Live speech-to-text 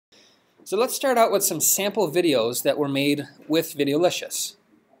So let's start out with some sample videos that were made with Videolicious.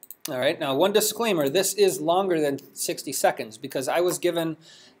 All right, now one disclaimer, this is longer than 60 seconds because I was given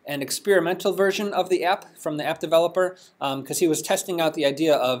an experimental version of the app from the app developer because he was testing out the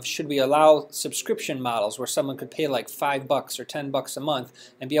idea of should we allow subscription models where someone could pay like $5 or $10 a month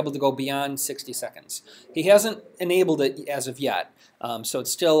and be able to go beyond 60 seconds. He hasn't enabled it as of yet, so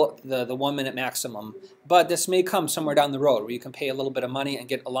it's still the 1 minute maximum, but this may come somewhere down the road where you can pay a little bit of money and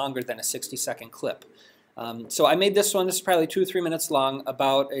get longer than a 60-second clip. So I made this one, this is probably 2 or 3 minutes long,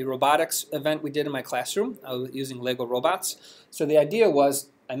 about a robotics event we did in my classroom. I was using Lego robots. So the idea was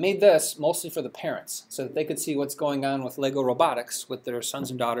I made this mostly for the parents so that they could see what's going on with Lego robotics with their sons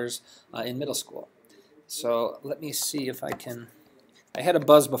and daughters in middle school. So let me see if I can, I had a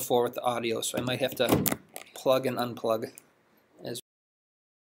buzz before with the audio, so I might have to plug and unplug.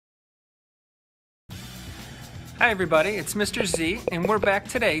 Hi everybody, it's Mr. Z, and we're back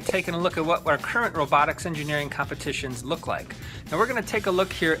today taking a look at what our current robotics engineering competitions look like. Now we're going to take a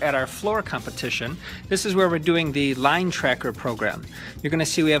look here at our floor competition. This is where we're doing the line tracker program. You're going to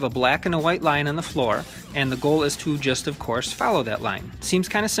see we have a black and a white line on the floor, and the goal is to just, of course, follow that line. Seems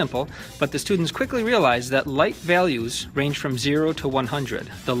kind of simple, but the students quickly realize that light values range from 0 to 100,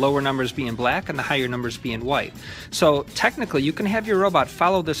 the lower numbers being black and the higher numbers being white. So technically you can have your robot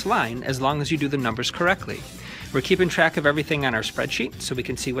follow this line as long as you do the numbers correctly. We're keeping track of everything on our spreadsheet so we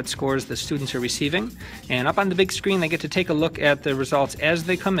can see what scores the students are receiving. And up on the big screen, they get to take a look at the results as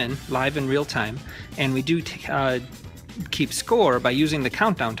they come in, live in real time. And we do keep score by using the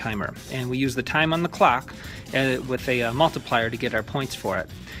countdown timer. And we use the time on the clock with a multiplier to get our points for it.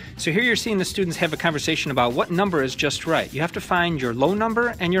 So here you're seeing the students have a conversation about what number is just right. You have to find your low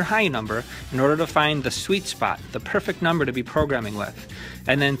number and your high number in order to find the sweet spot, the perfect number to be programming with.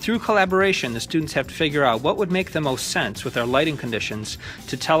 And then through collaboration, the students have to figure out what would make the most sense with our lighting conditions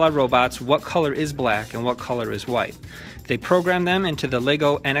to tell our robots what color is black and what color is white. They program them into the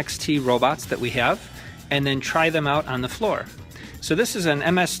Lego NXT robots that we have and then try them out on the floor. So this is an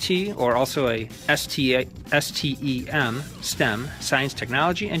MST, or also a STEM, STEM, Science,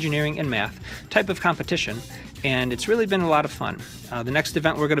 Technology, Engineering, and Math type of competition, and it's really been a lot of fun. The next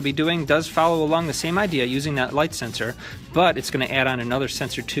event we're going to be doing does follow along the same idea using that light sensor, but it's going to add on another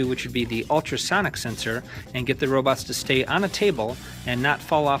sensor too, which would be the ultrasonic sensor, and get the robots to stay on a table and not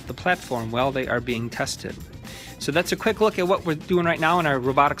fall off the platform while they are being tested. So that's a quick look at what we're doing right now in our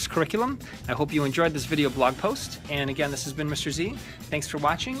robotics curriculum. I hope you enjoyed this video blog post. And again, this has been Mr. Z. Thanks for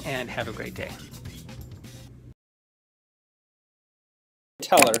watching and have a great day.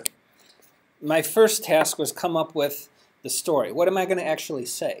 Teller. My first task was come up with the story. What am I going to actually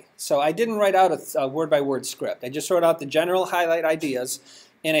say? So I didn't write out a word-by-word script. I just wrote out the general highlight ideas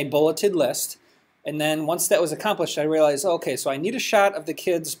in a bulleted list. And then once that was accomplished, I realized, okay, so I need a shot of the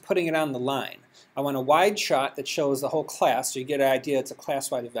kids putting it on the line. I want a wide shot that shows the whole class, so you get an idea it's a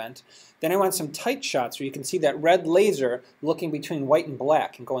class-wide event. Then I want some tight shots where you can see that red laser looking between white and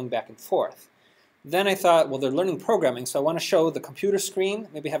black and going back and forth. Then I thought, well, they're learning programming, so I want to show the computer screen,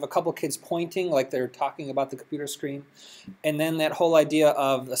 maybe have a couple kids pointing like they're talking about the computer screen. And then that whole idea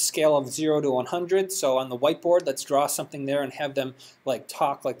of a scale of 0 to 100, so on the whiteboard, let's draw something there and have them like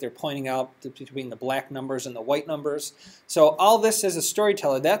talk like they're pointing out between the black numbers and the white numbers. So all this as a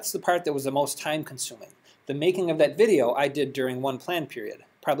storyteller, that's the part that was the most time consuming. The making of that video I did during one plan period,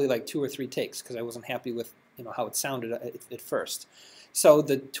 probably like 2 or 3 takes because I wasn't happy with how it sounded at first. So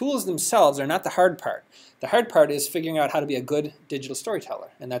the tools themselves are not the hard part. The hard part is figuring out how to be a good digital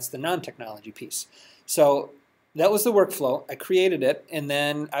storyteller, and that's the non-technology piece. So that was the workflow. I created it, and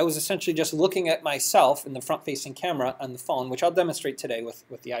then I was essentially just looking at myself in the front-facing camera on the phone, which I'll demonstrate today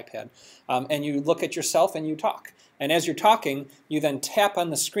with the iPad. And you look at yourself and you talk. And as you're talking, you then tap on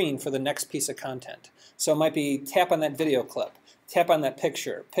the screen for the next piece of content. So it might be tap on that video clip. Tap on that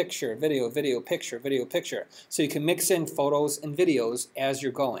picture, picture, video, video, picture, video, picture. So you can mix in photos and videos as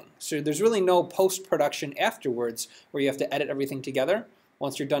you're going. So there's really no post-production afterwards where you have to edit everything together.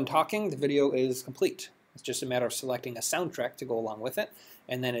 Once you're done talking, the video is complete. It's just a matter of selecting a soundtrack to go along with it,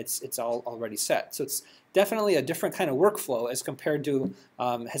 and then it's all already set. So it's definitely a different kind of workflow as compared to,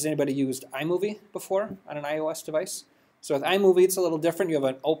 has anybody used iMovie before on an iOS device? So with iMovie, it's a little different. You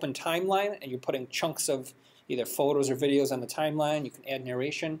have an open timeline, and you're putting chunks of either photos or videos on the timeline. You can add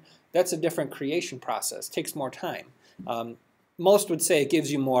narration. That's a different creation process. It takes more time. Most would say it gives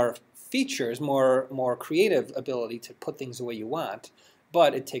you more features, more creative ability to put things the way you want,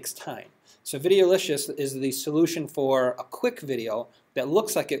 but it takes time. So Videolicious is the solution for a quick video that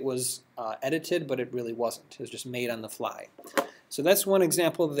looks like it was edited, but it really wasn't. It was just made on the fly. So that's one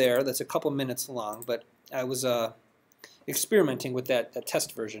example there. That's a couple minutes long, but I was experimenting with that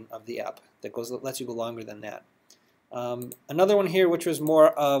test version of the app that lets you go longer than that. Another one here, which was more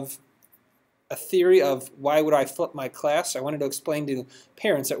of a theory of why would I flip my class. I wanted to explain to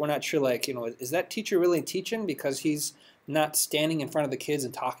parents that we're not sure, like, is that teacher really teaching because he's not standing in front of the kids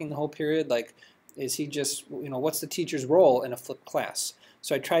and talking the whole period? Like, is he just, what's the teacher's role in a flipped class?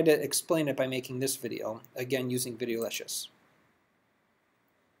 So I tried to explain it by making this video, again using Videolicious.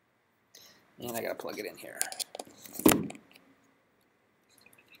 And I gotta plug it in here.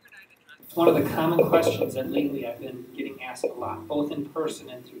 One of the common questions that lately I've been getting asked a lot, both in person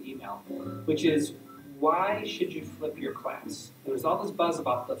and through email, which is, why should you flip your class? There was all this buzz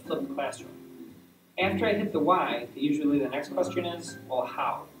about the flipped classroom. After I hit the why, usually the next question is, well,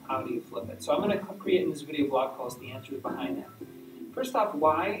 how? How do you flip it? So I'm going to create in this video blog post the answers behind that. First off,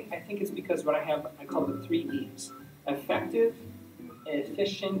 why? I think it's because what I call the 3 E's. Effective,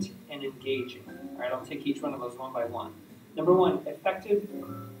 efficient, and engaging. All right, I'll take each one of those one by one. Number 1, effective.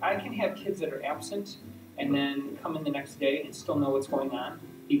 I can have kids that are absent and then come in the next day and still know what's going on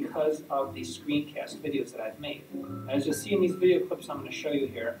because of the screencast videos that I've made. As you'll see in these video clips I'm going to show you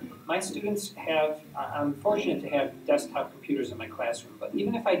here, my students I'm fortunate to have desktop computers in my classroom, but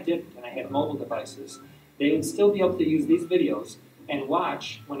even if I didn't and I had mobile devices, they would still be able to use these videos and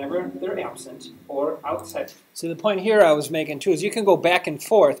watch whenever they're absent or outside. So the point here I was making too is you can go back and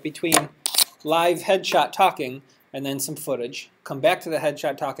forth between live headshot talking and then some footage, come back to the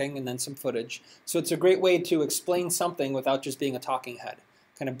headshot talking and then some footage. So it's a great way to explain something without just being a talking head,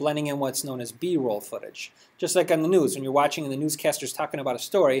 kind of blending in what's known as B-roll footage. Just like on the news, when you're watching and the newscaster's talking about a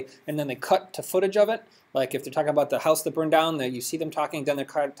story and then they cut to footage of it, like if they're talking about the house that burned down, you see them talking, then they're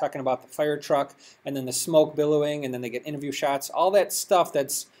talking about the fire truck and then the smoke billowing and then they get interview shots. All that stuff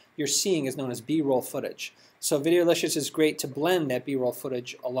you're seeing is known as B-roll footage. So Videolicious is great to blend that B-roll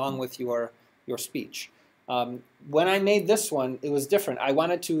footage along with your speech. When I made this one, it was different. I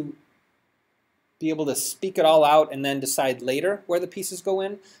wanted to be able to speak it all out and then decide later where the pieces go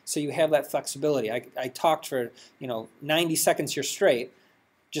in, so you have that flexibility. I talked for 90 seconds here straight,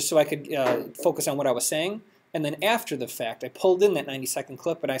 just so I could focus on what I was saying, and then after the fact, I pulled in that 90-second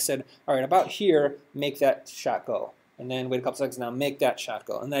clip and I said, all right, about here, make that shot go. And then wait a couple seconds, now make that shot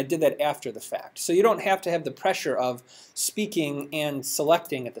go. And then I did that after the fact. So you don't have to have the pressure of speaking and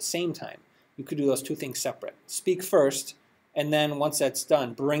selecting at the same time. You could do those 2 things separate. Speak first, and then once that's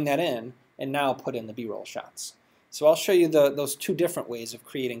done, bring that in, and now put in the B-roll shots. So I'll show you those 2 different ways of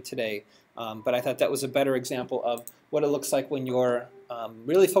creating today, but I thought that was a better example of what it looks like when you're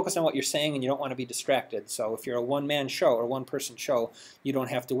really focused on what you're saying and you don't want to be distracted. So if you're a one-man show or one-person show, you don't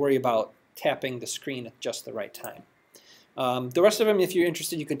have to worry about tapping the screen at just the right time. The rest of them, if you're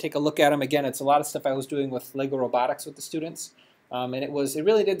interested, you can take a look at them. Again, it's a lot of stuff I was doing with Lego robotics with the students. And it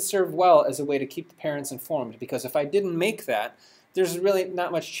really did serve well as a way to keep the parents informed, because if I didn't make that, there's really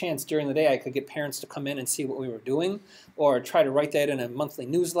not much chance during the day I could get parents to come in and see what we were doing, or try to write that in a monthly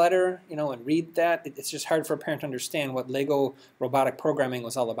newsletter, and read that. It's just hard for a parent to understand what Lego robotic programming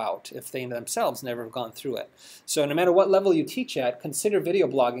was all about if they themselves never have gone through it. So no matter what level you teach at, consider video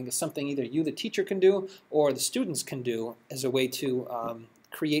blogging as something either you, the teacher, can do, or the students can do as a way to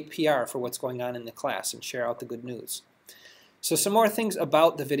create PR for what's going on in the class and share out the good news. So some more things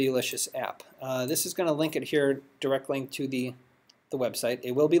about the Videolicious app. This is going to link it here, direct link to the website.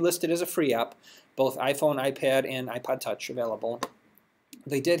 It will be listed as a free app, both iPhone, iPad, and iPod Touch available.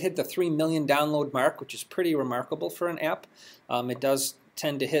 They did hit the 3 million download mark, which is pretty remarkable for an app. It does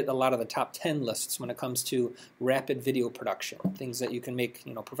tend to hit a lot of the top 10 lists when it comes to rapid video production, things that you can make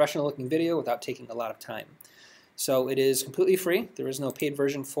professional looking video without taking a lot of time. So it is completely free. There is no paid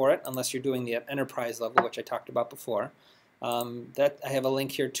version for it unless you're doing the enterprise level, which I talked about before. I have a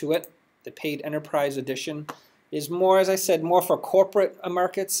link here to it. The paid enterprise edition is more, as I said, more for corporate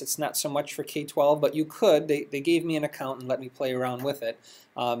markets. It's not so much for K-12, but you could. They gave me an account and let me play around with it.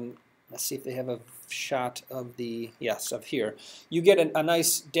 Let's see if they have a shot of of here. You get a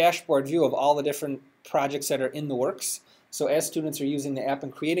nice dashboard view of all the different projects that are in the works. So as students are using the app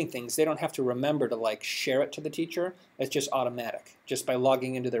and creating things, they don't have to remember to share it to the teacher. It's just automatic, just by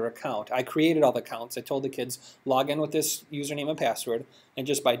logging into their account. I created all the accounts. I told the kids, log in with this username and password, and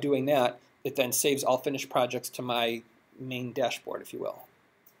just by doing that, it then saves all finished projects to my main dashboard, if you will.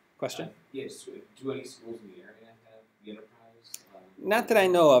 Question? Yes. Do any schools in the area have the enterprise? Not that I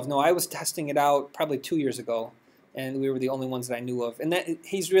know of. No, I was testing it out probably 2 years ago, and we were the only ones that I knew of. And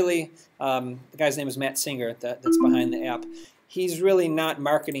he's really, the guy's name is Matt Singer, that's behind the app. He's really not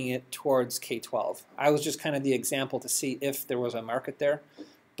marketing it towards K-12. I was just kind of the example to see if there was a market there.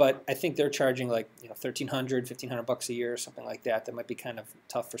 But I think they're charging like $1,300, $1,500 a year or something like that. That might be kind of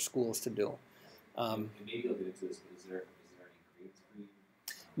tough for schools to do. And maybe you'll get into this. Is there any green screen?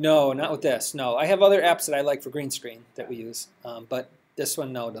 No, not with this. No, I have other apps that I like for green screen that we use, but this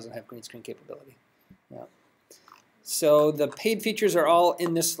one, no, doesn't have green screen capability. Yeah. So the paid features are all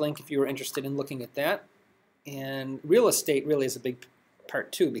in this link if you were interested in looking at that. And real estate really is a big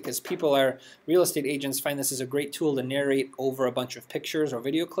part too, because real estate agents find this is a great tool to narrate over a bunch of pictures or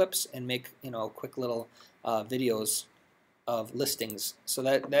video clips and make quick little videos of listings. So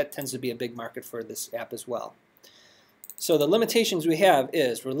that tends to be a big market for this app as well. So the limitations we have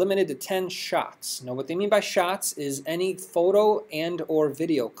is we're limited to 10 shots. Now what they mean by shots is any photo and or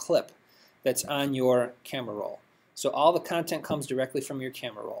video clip that's on your camera roll. So all the content comes directly from your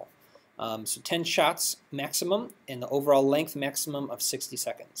camera roll. So 10 shots maximum and the overall length maximum of 60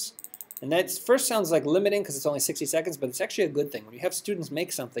 seconds. And that first sounds like limiting because it's only 60 seconds, but it's actually a good thing. When you have students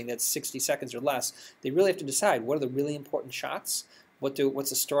make something that's 60 seconds or less, they really have to decide what are the really important shots, what's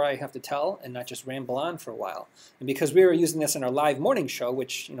the story I have to tell, and not just ramble on for a while. And because we were using this in our live morning show,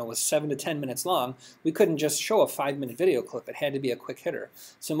 which was 7 to 10 minutes long, we couldn't just show a 5-minute video clip. It had to be a quick hitter.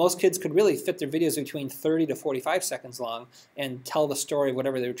 So most kids could really fit their videos between 30 to 45 seconds long and tell the story of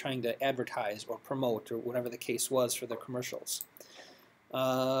whatever they were trying to advertise or promote or whatever the case was for their commercials.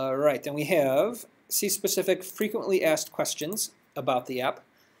 Right, then we have see specific frequently asked questions about the app.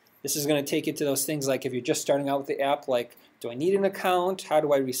 This is going to take you to those things like if you're just starting out with the app, like do I need an account? How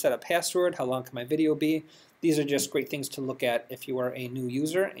do I reset a password? How long can my video be? These are just great things to look at if you are a new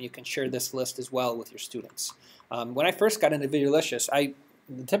user, and you can share this list as well with your students. When I first got into Videolicious,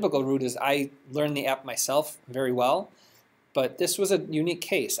 the typical route is I learned the app myself very well, but this was a unique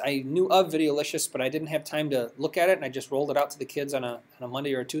case. I knew of Videolicious, but I didn't have time to look at it, and I just rolled it out to the kids on a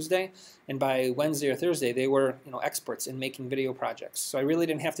Monday or a Tuesday, and by Wednesday or Thursday they were experts in making video projects. So I really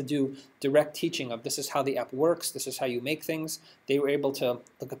didn't have to do direct teaching of this is how the app works, this is how you make things. They were able to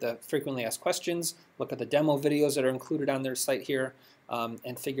look at the frequently asked questions, look at the demo videos that are included on their site here,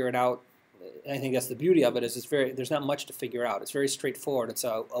 and figure it out. And I think that's the beauty of it is there's not much to figure out. It's very straightforward. It's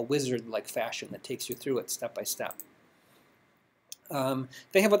a wizard-like fashion that takes you through it step by step.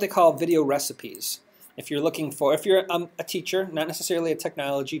 They have what they call video recipes. If you're a teacher, not necessarily a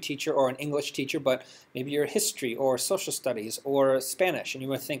technology teacher or an English teacher, but maybe you're history or social studies or Spanish, and you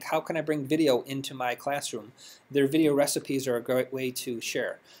want to think, how can I bring video into my classroom? Their video recipes are a great way to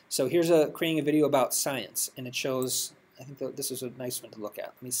share. So here's creating a video about science, and it shows, I think this is a nice one to look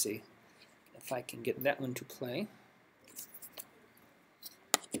at. Let me see if I can get that one to play.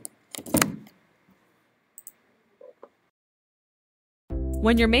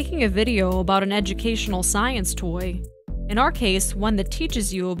 When you're making a video about an educational science toy, in our case, one that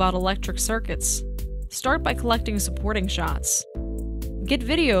teaches you about electric circuits, start by collecting supporting shots. Get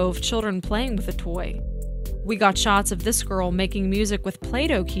video of children playing with the toy. We got shots of this girl making music with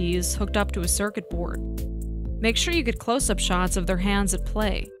Play-Doh keys hooked up to a circuit board. Make sure you get close-up shots of their hands at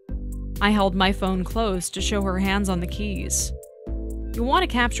play. I held my phone close to show her hands on the keys. You want to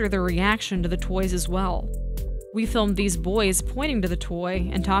capture their reaction to the toys as well. We filmed these boys pointing to the toy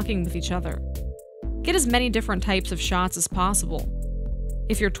and talking with each other. Get as many different types of shots as possible.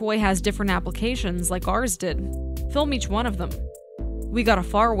 If your toy has different applications like ours did, film each one of them. We got a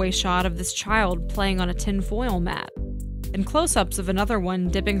faraway shot of this child playing on a tin foil mat, and close-ups of another one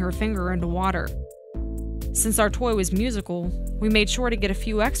dipping her finger into water. Since our toy was musical, we made sure to get a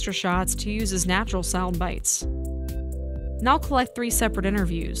few extra shots to use as natural sound bites. Now collect 3 separate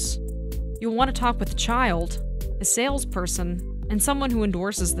interviews. You'll want to talk with the child, a salesperson, and someone who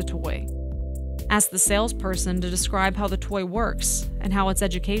endorses the toy. Ask the salesperson to describe how the toy works and how it's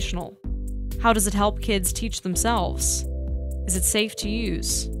educational. How does it help kids teach themselves? Is it safe to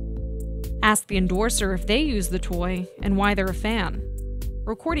use? Ask the endorser if they use the toy and why they're a fan.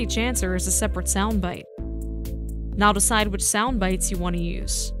 Record each answer as a separate soundbite. Now decide which sound bites you want to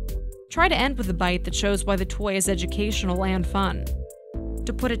use. Try to end with a bite that shows why the toy is educational and fun.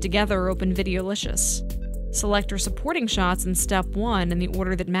 To put it together, open Videolicious. Select your supporting shots in Step 1 in the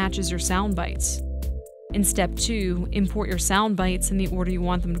order that matches your sound bites. In Step 2, import your sound bites in the order you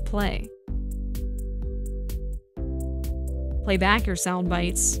want them to play. Play back your sound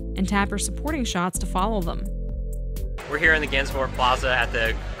bites and tap your supporting shots to follow them. We're here in the Gansevoort Plaza at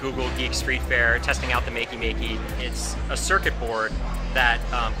the Google Geek Street Fair testing out the Makey Makey. It's a circuit board that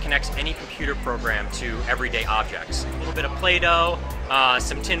connects any computer program to everyday objects. A little bit of Play-Doh,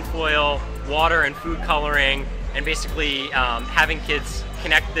 some tin foil, water and food coloring, and basically having kids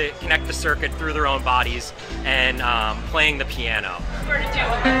connect the circuit through their own bodies and playing the piano.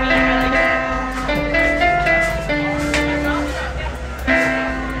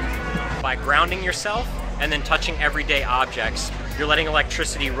 By grounding yourself and then touching everyday objects, you're letting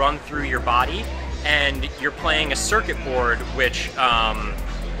electricity run through your body and you're playing a circuit board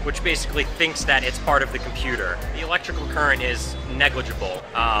which basically thinks that it's part of the computer. The electrical current is negligible.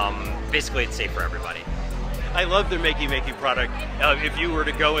 Basically, it's safe for everybody. I love the Makey product. If you were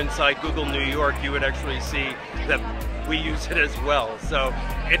to go inside Google New York, you would actually see that we use it as well. So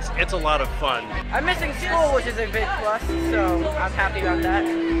it's a lot of fun. I'm missing school, which is a big plus, so I'm happy about that.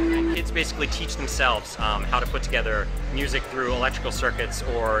 Kids basically teach themselves how to put together music through electrical circuits,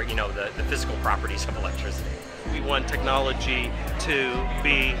 or the physical properties of electricity. We want technology to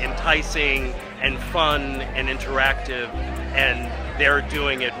be enticing and fun and interactive, and they're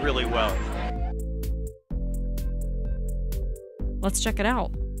doing it really well. Let's check it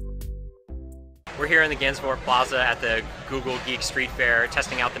out. We're here in the Gansevoort Plaza at the Google Geek Street Fair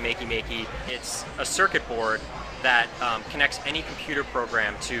testing out the Makey. It's a circuit board that connects any computer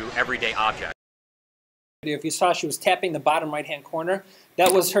program to everyday objects. If you saw, she was tapping the bottom right-hand corner.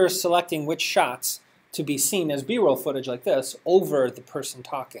 That was her selecting which shots to be seen as B-roll footage like this over the person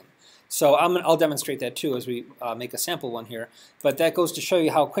talking. So I'll demonstrate that too as we make a sample one here. But that goes to show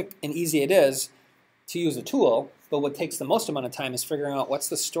you how quick and easy it is to use a tool. But what takes the most amount of time is figuring out what's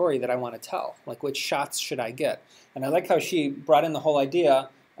the story that I want to tell. Like, which shots should I get? And I like how she brought in the whole idea,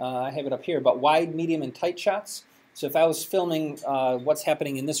 I have it up here, about wide, medium, and tight shots. So if I was filming what's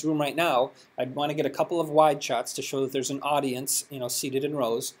happening in this room right now, I'd want to get a couple of wide shots to show that there's an audience, seated in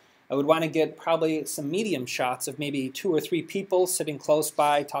rows. I would want to get probably some medium shots of maybe 2 or 3 people sitting close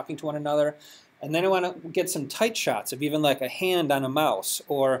by, talking to one another. And then I want to get some tight shots of even like a hand on a mouse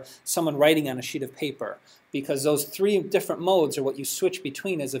or someone writing on a sheet of paper, because those 3 different modes are what you switch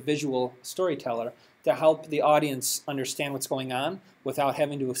between as a visual storyteller to help the audience understand what's going on without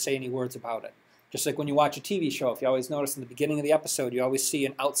having to say any words about it. Just like when you watch a TV show, if you always notice in the beginning of the episode, you always see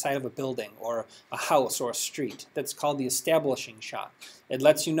an outside of a building or a house or a street. That's called the establishing shot. It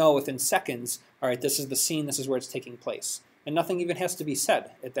lets you know within seconds, all right, this is the scene, this is where it's taking place. And nothing even has to be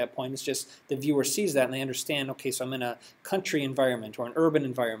said at that point. It's just the viewer sees that and they understand, okay, so I'm in a country environment or an urban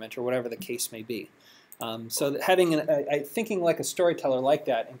environment or whatever the case may be. So having thinking like a storyteller like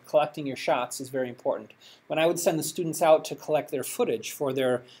that and collecting your shots is very important. When I would send the students out to collect their footage for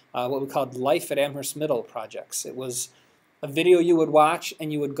their what we called Life at Amherst Middle projects, it was a video you would watch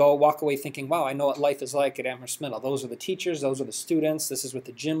and you would walk away thinking, wow, I know what life is like at Amherst Middle. Those are the teachers, those are the students, this is what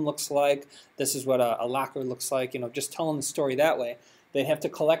the gym looks like, this is what a locker looks like, just telling the story that way. They'd have to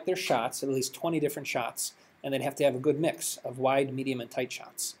collect their shots, at least 20 different shots, and they'd have to have a good mix of wide, medium, and tight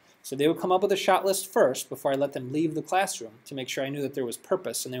shots. So they would come up with a shot list first before I let them leave the classroom to make sure I knew that there was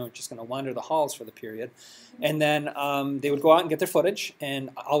purpose and they weren't just going to wander the halls for the period. And then they would go out and get their footage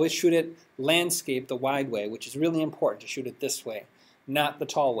and always shoot it landscape the wide way, which is really important to shoot it this way, not the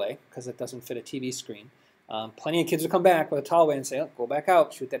tall way, because it doesn't fit a TV screen. Plenty of kids would come back with a tall way and say, oh, go back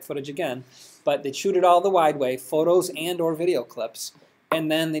out, shoot that footage again. But they'd shoot it all the wide way, photos and or video clips, and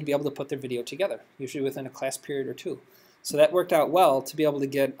then they'd be able to put their video together, usually within a class period or 2. So that worked out well to be able to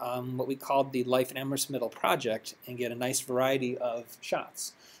get what we called the Life at Amherst Middle project and get a nice variety of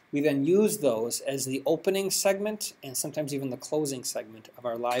shots. We then used those as the opening segment and sometimes even the closing segment of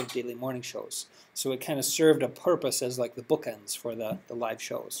our live daily morning shows. So it kind of served a purpose as like the bookends for the live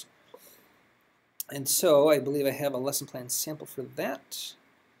shows. And so I believe I have a lesson plan sample for that.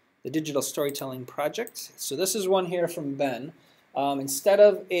 The digital storytelling project. So this is one here from Ben. Instead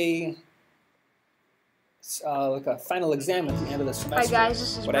of like a final exam at the end of the semester, Hi guys,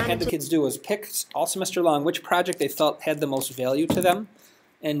 this is what I had the kids do was pick all semester long which project they felt had the most value to them.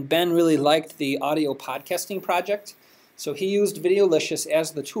 And Ben really liked the audio podcasting project, so he used Videolicious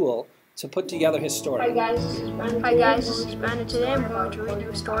as the tool to put together his story. Hi guys, this is Ben, and today I'm going to read you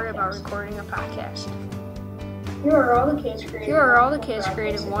a story about recording a podcast. Here are all the kids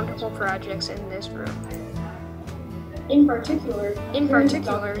creating wonderful projects in this room. In particular,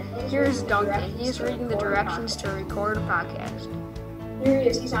 here's Duncan. He is reading the directions to record a podcast. Here he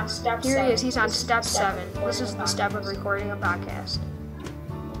is, he's on step 7. This is the step of recording a podcast.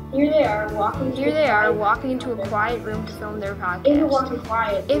 Here they are, walking into a quiet room to film their podcast. If it wasn't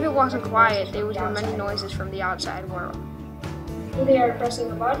quiet, they would hear many noises from the outside world. Here they are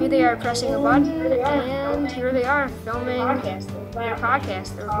pressing a button, and here they are filming their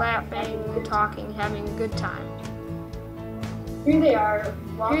podcast. They're laughing, talking, having a good time. Here they are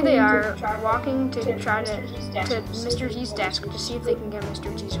walking to try to Mr. G's desk to see if they can get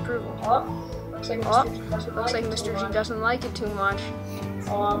Mr. G's approval. Looks like Mr. G doesn't like it too much.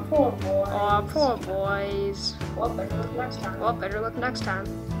 Aw, poor boys. Well, better look next time.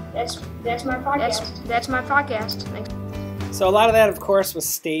 That's my podcast. That's my podcast. Thanks. So a lot of that, of course, was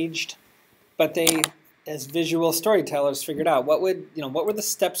staged, but they as visual storytellers, figured out what were the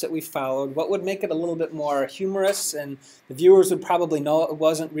steps that we followed, what would make it a little bit more humorous, and the viewers would probably know it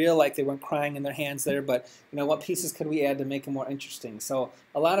wasn't real, like they weren't crying in their hands there, but what pieces could we add to make it more interesting? So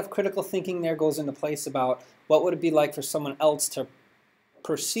a lot of critical thinking there goes into place about what would it be like for someone else to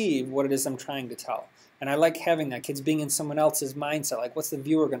perceive what it is I'm trying to tell. And I like having that, kids being in someone else's mindset, like what's the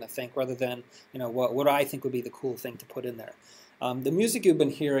viewer going to think, rather than what I think would be the cool thing to put in there. The music you've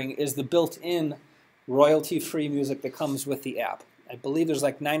been hearing is the built-in royalty-free music that comes with the app. I believe there's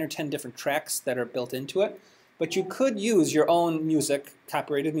like 9 or 10 different tracks that are built into it, but you could use your own music,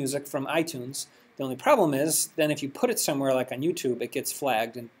 copyrighted music from iTunes. The only problem is then if you put it somewhere like on YouTube, it gets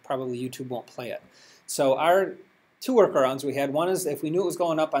flagged and probably YouTube won't play it. So our 2 workarounds we had, one is if we knew it was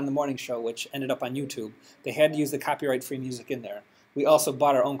going up on the morning show, which ended up on YouTube, they had to use the copyright-free music in there. We also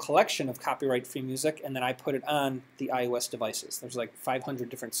bought our own collection of copyright-free music, and then I put it on the iOS devices. There's like 500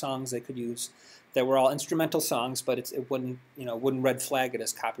 different songs they could use that were all instrumental songs, but it wouldn't red flag it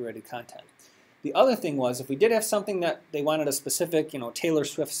as copyrighted content. The other thing was, if we did have something that they wanted a specific, Taylor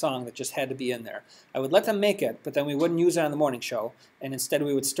Swift song that just had to be in there, I would let them make it, but then we wouldn't use it on the morning show, and instead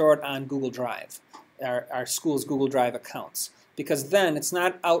we would store it on Google Drive, our school's Google Drive accounts, because then it's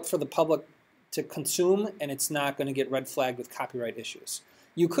not out for the public to consume, and it's not going to get red flagged with copyright issues.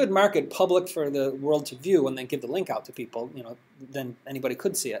 You could mark it public for the world to view and then give the link out to people, then anybody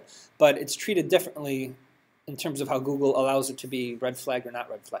could see it. But it's treated differently in terms of how Google allows it to be red flagged or not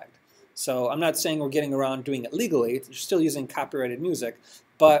red flagged. So I'm not saying we're getting around doing it legally. You're still using copyrighted music,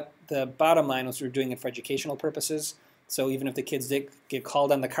 but the bottom line was we're doing it for educational purposes. So even if the kids get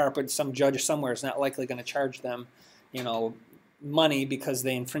called on the carpet, some judge somewhere is not likely going to charge them, money because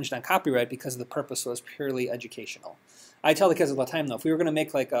they infringed on copyright, because the purpose was purely educational. I tell the kids all the time, though, if we were going to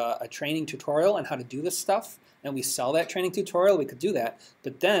make like a training tutorial on how to do this stuff, and we sell that training tutorial, we could do that.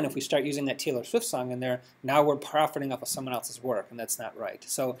 But then if we start using that Taylor Swift song in there, now we're profiting off of someone else's work, and that's not right.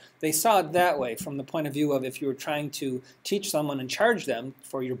 So they saw it that way, from the point of view of if you were trying to teach someone and charge them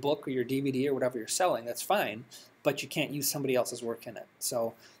for your book or your DVD or whatever you're selling, that's fine, but you can't use somebody else's work in it.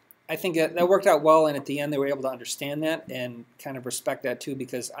 So I think that worked out well, and at the end they were able to understand that and kind of respect that too,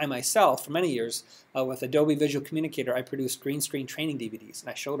 because I myself, for many years, with Adobe Visual Communicator, I produced green screen training DVDs, and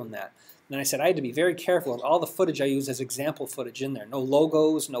I showed them that. And then I said I had to be very careful with all the footage I use as example footage in there. No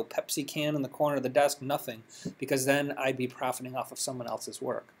logos, no Pepsi can in the corner of the desk, nothing, because then I'd be profiting off of someone else's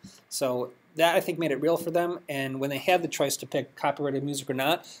work. So that, I think, made it real for them, and when they had the choice to pick copyrighted music or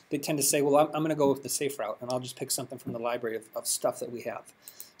not, they tend to say, well, I'm going to go with the safe route, and I'll just pick something from the library of stuff that we have.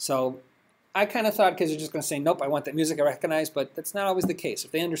 So I kind of thought kids are just going to say, nope, I want that music I recognize, but that's not always the case.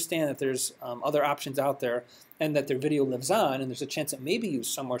 If they understand that there's other options out there and that their video lives on and there's a chance it may be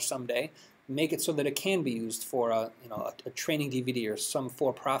used somewhere someday, make it so that it can be used for a training DVD or some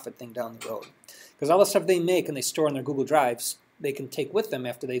for-profit thing down the road. Because all the stuff they make and they store in their Google Drives, they can take with them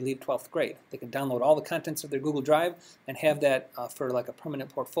after they leave 12th grade. They can download all the contents of their Google Drive and have that for like a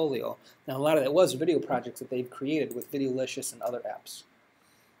permanent portfolio. Now, a lot of that was video projects that they've created with Videolicious and other apps.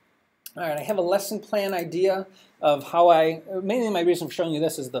 All right, I have a lesson plan idea of how mainly my reason for showing you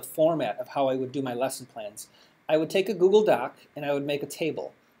this is the format of how I would do my lesson plans. I would take a Google Doc and I would make a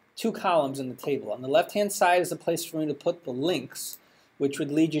table, 2 columns in the table. On the left-hand side is a place for me to put the links, which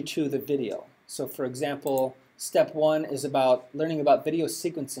would lead you to the video. So for example, step 1 is about learning about video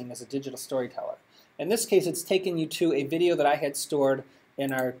sequencing as a digital storyteller. In this case, it's taking you to a video that I had stored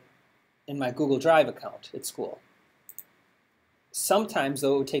in my Google Drive account at school. Sometimes,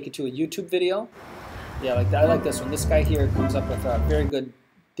 though, it would take you to a YouTube video. Yeah, I like this one. This guy here comes up with very good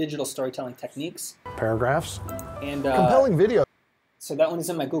digital storytelling techniques. Paragraphs. And compelling video. So that one is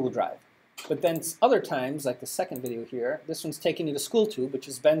in my Google Drive. But then other times, like the second video here, this one's taking you to SchoolTube, which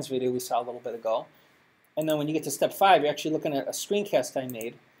is Ben's video we saw a little bit ago. And then when you get to step 5, you're actually looking at a screencast I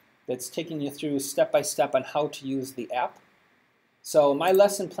made that's taking you through step by step on how to use the app. So my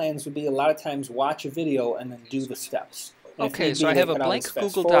lesson plans would be a lot of times watch a video and then do the steps. Okay, so I have a blank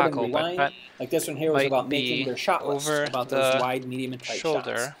Google Doc open, but like this one here was about making their shot list, about those wide, medium, and tight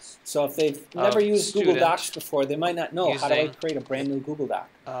shots. So if they've never used Google Docs before, they might not know how do I create a brand new Google Doc.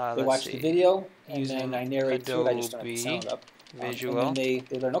 They watch the video, and then I narrate through it. I just don't have the sound up. And then they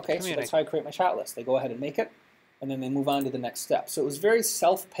learn, okay, so that's how I create my shot list. They go ahead and make it, and then they move on to the next step. So it was very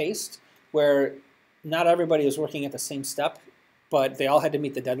self-paced, where not everybody was working at the same step, but they all had to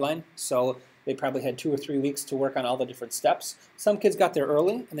meet the deadline. So they probably had 2 or 3 weeks to work on all the different steps. Some kids got there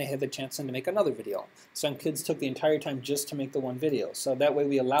early, and they had the chance then to make another video. Some kids took the entire time just to make the one video. So that way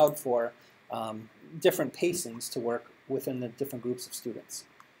we allowed for different pacings to work within the different groups of students.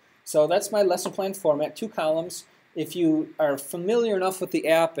 So that's my lesson plan format, 2 columns. if you are familiar enough with the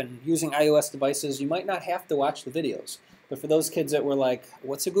app and using iOS devices, you might not have to watch the videos. But for those kids that were like,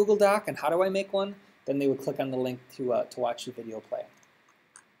 what's a Google Doc and how do I make one? Then they would click on the link to watch the video play.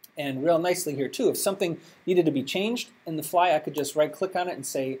 And real nicely here too, if something needed to be changed in the fly, I could just right-click on it and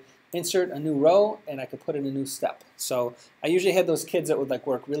say, insert a new row, and I could put in a new step. So I usually had those kids that would like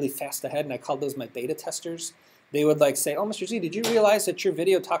work really fast ahead, and I called those my beta testers. They would like say, oh, Mr. Z, did you realize that your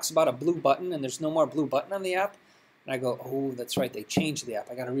video talks about a blue button and there's no more blue button on the app? And I go, oh, that's right, they changed the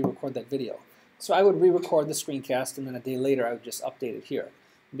app. I got to re-record that video. So I would re-record the screencast, and then a day later I would just update it here.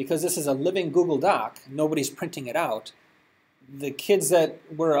 Because this is a living Google Doc, nobody's printing it out. The kids that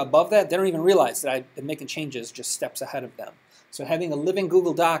were above that, they don't even realize that I've been making changes just steps ahead of them. So having a living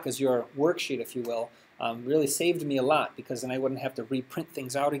Google Doc as your worksheet, if you will, really saved me a lot, because then I wouldn't have to reprint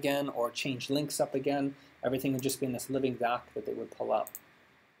things out again or change links up again. Everything would just be in this living doc that they would pull up.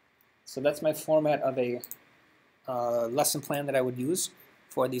 So that's my format of a lesson plan that I would use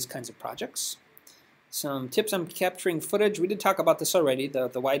for these kinds of projects. Some tips on capturing footage. We did talk about this already, the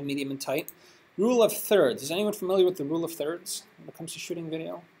wide, medium, and tight. Rule of thirds. Is anyone familiar with the rule of thirds when it comes to shooting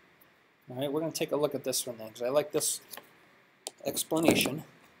video? All right, we're going to take a look at this one then, because I like this explanation.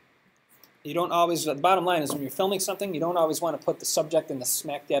 You don't always, the bottom line is when you're filming something, you don't always want to put the subject in the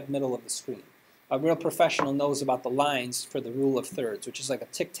smack dab middle of the screen. A real professional knows about the lines for the rule of thirds, which is like a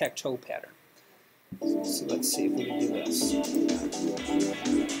tic-tac-toe pattern. So let's see if we can do this.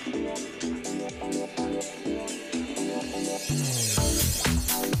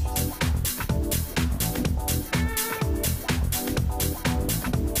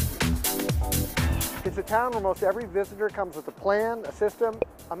 It's a town where most every visitor comes with a plan, a system,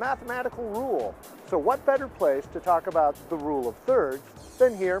 a mathematical rule. So what better place to talk about the rule of thirds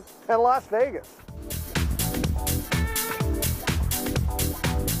than here in Las Vegas?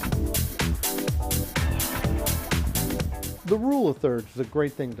 The rule of thirds is a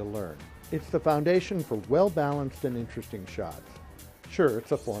great thing to learn. It's the foundation for well-balanced and interesting shots. Sure,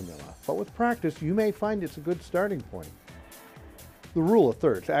 it's a formula, but with practice you may find it's a good starting point. The rule of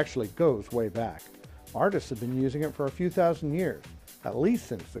thirds actually goes way back. Artists have been using it for a few thousand years, at least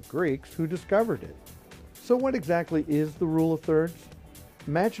since the Greeks, who discovered it. So what exactly is the rule of thirds?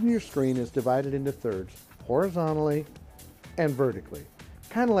 Imagine your screen is divided into thirds horizontally and vertically,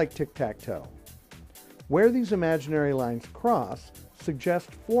 kind of like tic-tac-toe. Where these imaginary lines cross suggest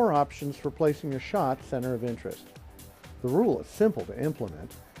 4 options for placing your shot center of interest. The rule is simple to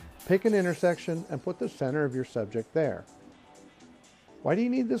implement. Pick an intersection and put the center of your subject there. Why do you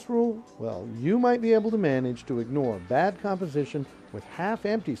need this rule? Well, you might be able to manage to ignore bad composition with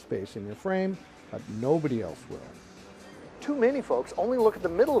half-empty space in your frame, but nobody else will. Too many folks only look at the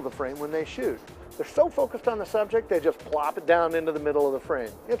middle of the frame when they shoot. They're so focused on the subject, they just plop it down into the middle of the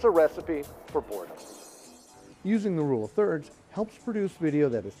frame. It's a recipe for boredom. Using the rule of thirds helps produce video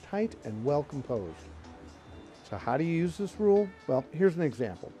that is tight and well composed. So how do you use this rule? Well, here's an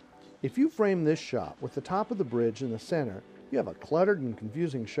example. If you frame this shot with the top of the bridge in the center, you have a cluttered and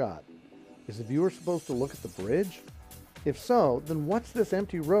confusing shot. Is the viewer supposed to look at the bridge? If so, then what's this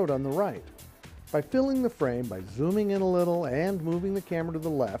empty road on the right? By filling the frame by zooming in a little and moving the camera to the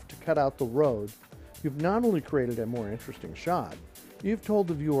left to cut out the road, you've not only created a more interesting shot, you've told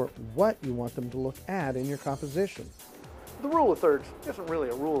the viewer what you want them to look at in your composition. The rule of thirds isn't really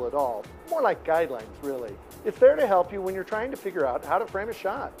a rule at all, more like guidelines really. It's there to help you when you're trying to figure out how to frame a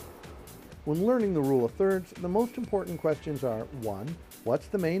shot. When learning the rule of thirds, the most important questions are 1. What's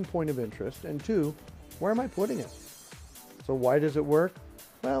the main point of interest? And 2. Where am I putting it? So why does it work?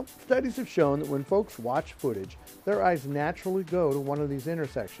 Well, studies have shown that when folks watch footage, their eyes naturally go to one of these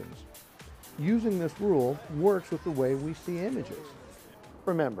intersections. Using this rule works with the way we see images.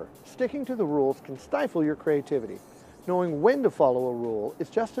 Remember, sticking to the rules can stifle your creativity. Knowing when to follow a rule is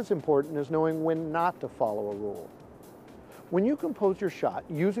just as important as knowing when not to follow a rule. When you compose your shot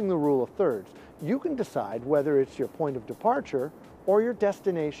using the rule of thirds, you can decide whether it's your point of departure or your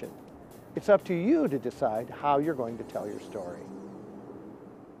destination. It's up to you to decide how you're going to tell your story.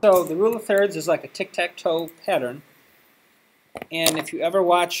 So the rule of thirds is like a tic-tac-toe pattern. And if you ever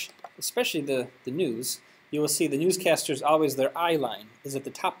watch, especially the news, you will see the newscasters always, their eye line is at the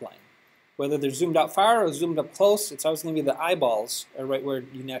top line. Whether they're zoomed out far or zoomed up close, it's always going to be the eyeballs are right where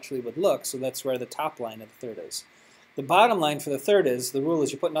you naturally would look, so that's where the top line of the third is. The bottom line for the third is, the rule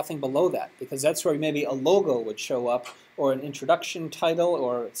is you put nothing below that, because that's where maybe a logo would show up, or an introduction title,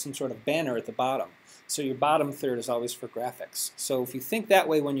 or some sort of banner at the bottom. So your bottom third is always for graphics. So if you think that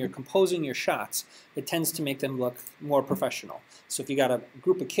way when you're composing your shots, it tends to make them look more professional. So if you got a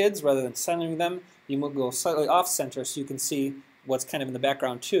group of kids, rather than centering them, you will go slightly off center so you can see what's kind of in the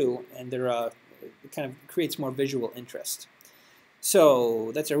background too, and they're it kind of creates more visual interest.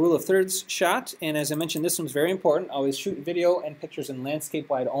 So that's our rule of thirds shot, and as I mentioned, this one's very important. Always shoot video and pictures in landscape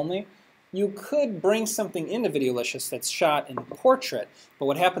wide only. You could bring something into Videolicious that's shot in portrait, but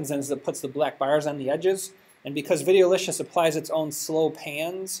what happens then is it puts the black bars on the edges, and because Videolicious applies its own slow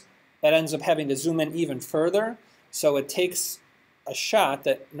pans, that ends up having to zoom in even further, so it takes a shot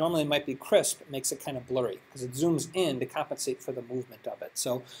that normally might be crisp, makes it kind of blurry because it zooms in to compensate for the movement of it.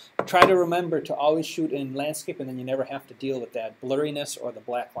 So try to remember to always shoot in landscape, and then you never have to deal with that blurriness or the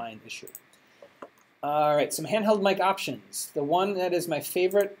black line issue. All right, some handheld mic options. The one that is my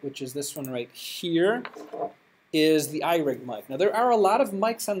favorite, which is this one right here, is the iRig mic. Now there are a lot of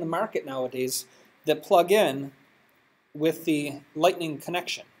mics on the market nowadays that plug in with the lightning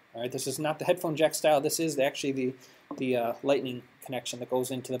connection. All right, this is not the headphone jack style. This is actually the lightning connection that goes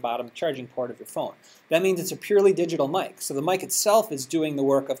into the bottom charging port of your phone. That means it's a purely digital mic. So the mic itself is doing the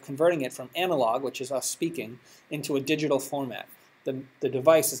work of converting it from analog, which is us speaking, into a digital format. The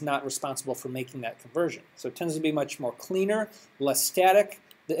device is not responsible for making that conversion. So it tends to be much more cleaner, less static.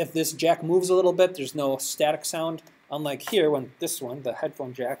 If this jack moves a little bit, there's no static sound. Unlike here, when this one, the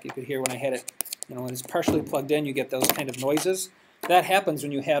headphone jack, you could hear when I had it, when it's partially plugged in, you get those kind of noises. That happens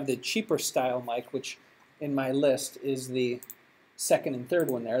when you have the cheaper style mic, which in my list is the second and third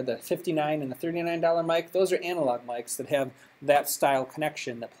one there, the $59 and the $39 mic. Those are analog mics that have that style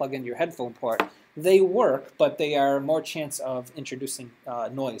connection that plug into your headphone port. They work, but they are more chance of introducing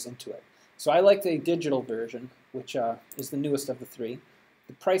noise into it. So I like the digital version, which is the newest of the three.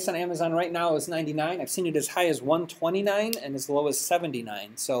 The price on Amazon right now is $99. I've seen it as high as $129 and as low as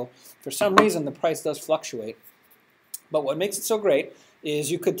 $79. So for some reason, the price does fluctuate. But what makes it so great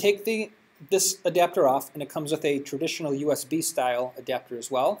is you could take this adapter off, and it comes with a traditional USB style adapter as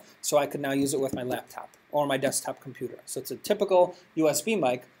well. So I could now use it with my laptop or my desktop computer. So it's a typical USB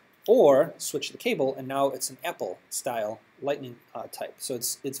mic, or switch the cable, and now it's an Apple style lightning type. So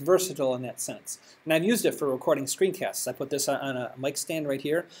it's versatile in that sense. And I've used it for recording screencasts. I put this on a mic stand right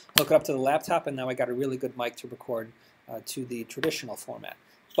here, hook it up to the laptop, and now I got a really good mic to record to the traditional format.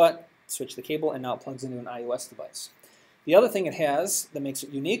 But switch the cable, and now it plugs into an iOS device. The other thing it has that makes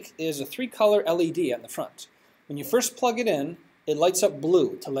it unique is a 3-color LED on the front. When you first plug it in, it lights up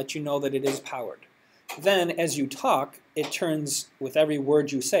blue to let you know that it is powered. Then, as you talk, it turns, with every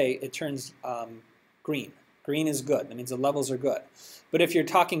word you say, it turns green. Green is good. That means the levels are good. But if you're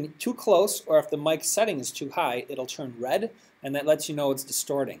talking too close, or if the mic setting is too high, it'll turn red, and that lets you know it's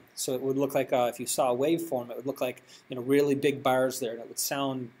distorting. So it would look like, if you saw a waveform, it would look like really big bars there, and it would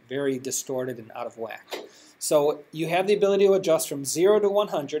sound very distorted and out of whack. So you have the ability to adjust from 0 to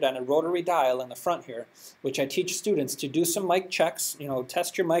 100 on a rotary dial in the front here, which I teach students to do some mic checks.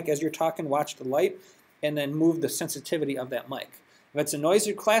 Test your mic as you're talking, watch the light, and then move the sensitivity of that mic. If it's a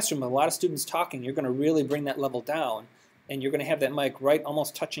noisy classroom with a lot of students talking, you're going to really bring that level down, and you're going to have that mic right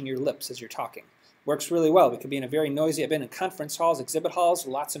almost touching your lips as you're talking. Works really well. It could be in a very noisy, I've been in conference halls, exhibit halls,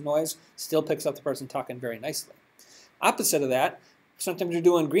 lots of noise, still picks up the person talking very nicely. Opposite of that, sometimes you're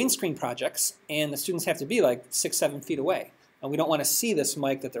doing green screen projects, and the students have to be like 6-7 feet away, and we don't want to see this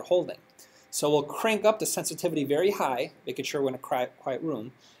mic that they're holding. So we'll crank up the sensitivity very high, making sure we're in a quiet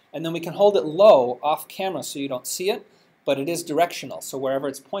room, and then we can hold it low off camera so you don't see it, but it is directional, so wherever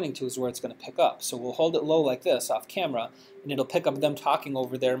it's pointing to is where it's going to pick up. So we'll hold it low like this off camera, and it'll pick up them talking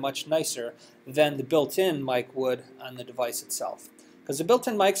over there much nicer than the built-in mic would on the device itself. Because the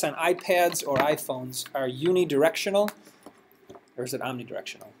built-in mics on iPads or iPhones are unidirectional, or is it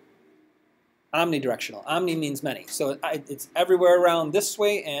omnidirectional? Omnidirectional. Omni means many. So it's everywhere around this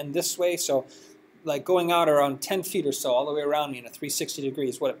way and this way, so like going out around 10 feet or so all the way around me in a 360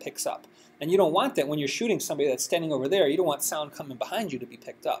 degrees what it picks up. And you don't want that when you're shooting somebody that's standing over there. You don't want sound coming behind you to be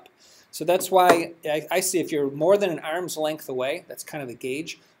picked up. So that's why I see if you're more than an arm's length away, that's kind of the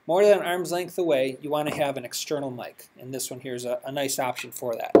gauge, more than an arm's length away, you want to have an external mic. And this one here is a nice option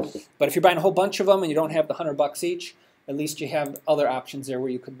for that. But if you're buying a whole bunch of them and you don't have the $100 each, at least you have other options there where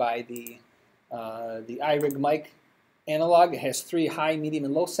you could buy the iRig mic analog. It has 3 high, medium,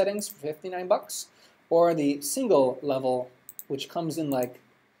 and low settings for $59. Or the single level, which comes in like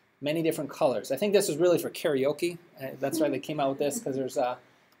many different colors. I think this is really for karaoke. That's why they came out with this, because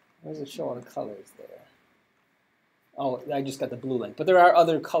where's it showing the colors there? Oh, I just got the blue link. But there are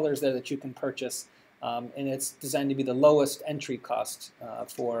other colors there that you can purchase, and it's designed to be the lowest entry cost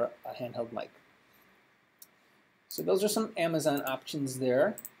for a handheld mic. So those are some Amazon options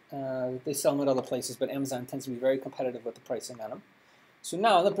there. They sell them at other places, but Amazon tends to be very competitive with the pricing on them. So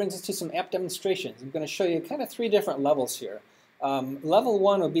now that brings us to some app demonstrations. I'm going to show you kind of 3 different levels here. Level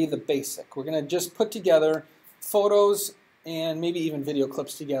 1 will be the basic. We're going to just put together photos and maybe even video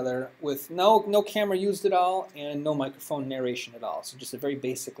clips together with no camera used at all and no microphone narration at all. So just a very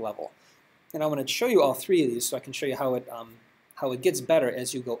basic level. And I'm going to show you all three of these so I can show you how it gets better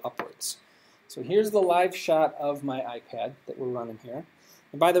as you go upwards. So here's the live shot of my iPad that we're running here.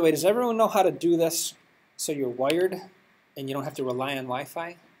 And by the way, does everyone know how to do this so you're wired and you don't have to rely on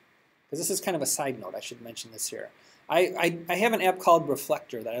Wi-Fi? Because this is kind of a side note, I should mention this here. I have an app called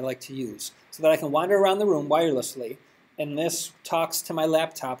Reflector that I like to use so that I can wander around the room wirelessly, and this talks to my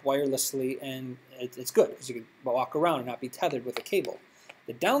laptop wirelessly, and it's good because you can walk around and not be tethered with a cable.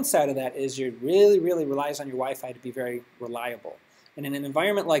 The downside of that is it really relies on your Wi-Fi to be very reliable. And in an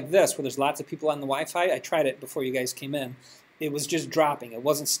environment like this where there's lots of people on the Wi-Fi, I tried it before you guys came in, it was just dropping. It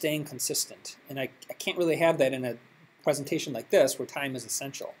wasn't staying consistent. And I can't really have that in a presentation like this where time is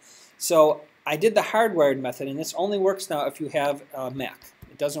essential. So I did the hardwired method, and this only works now if you have a Mac.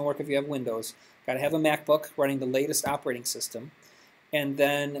 It doesn't work if you have Windows. Got to have a MacBook running the latest operating system. And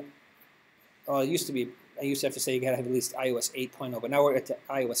then, I used to have to say you got to have at least iOS 8.0, but now we're at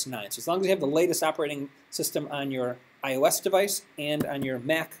iOS 9. So as long as you have the latest operating system on your iOS device and on your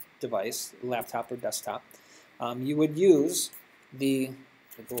Mac device, laptop or desktop, you would use I'll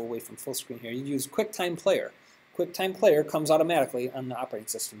go away from full screen here, you'd use QuickTime Player. QuickTime Player comes automatically on the operating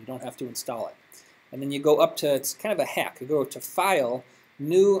system. You don't have to install it. And then you go up to, it's kind of a hack, you go to File,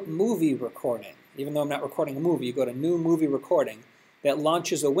 New Movie Recording. Even though I'm not recording a movie, you go to New Movie Recording. That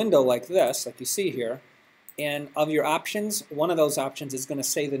launches a window like this, like you see here. And of your options, one of those options is going to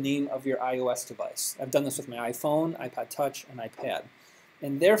say the name of your iOS device. I've done this with my iPhone, iPod Touch, and iPad.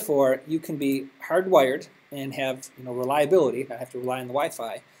 And therefore, you can be hardwired and have reliability, not have to rely on the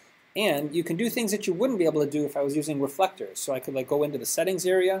Wi-Fi. And you can do things that you wouldn't be able to do if I was using reflectors. So I could go into the settings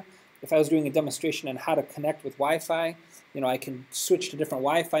area. If I was doing a demonstration on how to connect with Wi-Fi, I can switch to different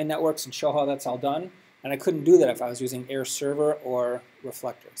Wi-Fi networks and show how that's all done. And I couldn't do that if I was using Air Server or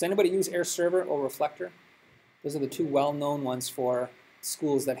Reflector. Does anybody use Air Server or Reflector? Those are the two well-known ones for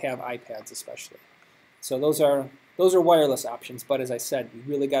schools that have iPads especially. So those are wireless options, but as I said, you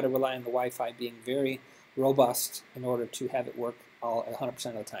really got to rely on the Wi-Fi being very robust in order to have it work 100%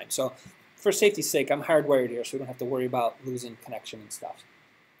 of the time. So for safety's sake, I'm hardwired here, so we don't have to worry about losing connection and stuff.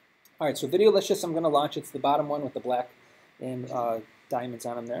 All right, so Videolicious, I'm going to launch. It's the bottom one with the black and diamonds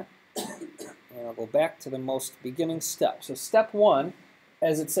on them there. And I'll go back to the most beginning step. So step one,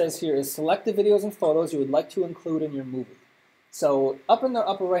 as it says here, is select the videos and photos you would like to include in your movie. So up in the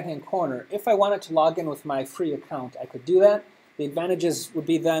upper right-hand corner, if I wanted to log in with my free account, I could do that. The advantages would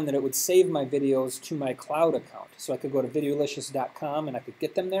be then that it would save my videos to my cloud account. So I could go to videolicious.com and I could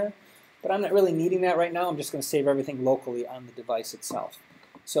get them there. But I'm not really needing that right now. I'm just going to save everything locally on the device itself.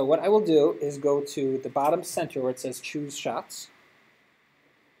 So what I will do is go to the bottom center where it says Choose Shots.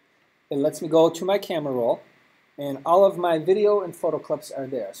 It lets me go to my camera roll, and all of my video and photo clips are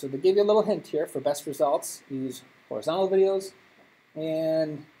there. So to give you a little hint here, for best results, use horizontal videos,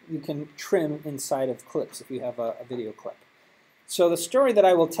 and you can trim inside of clips if you have a video clip. So the story that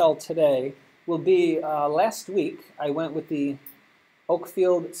I will tell today will be, last week I went with the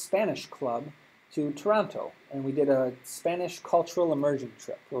Oakfield Spanish Club to Toronto, and we did a Spanish cultural immersion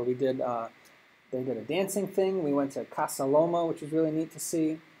trip where we did, they did a dancing thing. We went to Casa Loma, which was really neat to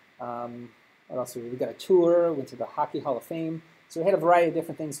see. What else? We got a tour, went to the Hockey Hall of Fame. So we had a variety of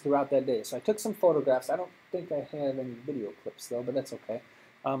different things throughout that day. So I took some photographs. I don't think I have any video clips though, but that's okay.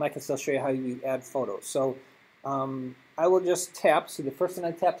 I can still show you how you add photos. So I will just tap. See, the first one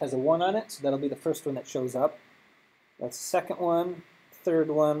I tapped has a 1 on it, so that'll be the first one that shows up. That's the second one, third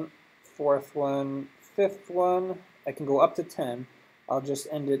one, fourth one, fifth one. I can go up to 10. I'll just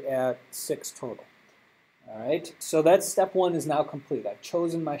end it at 6 total. All right, so that step one is now complete. I've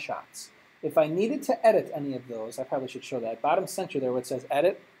chosen my shots. If I needed to edit any of those, I probably should show that. Bottom center there where it says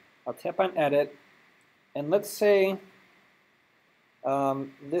Edit, I'll tap on Edit, and let's say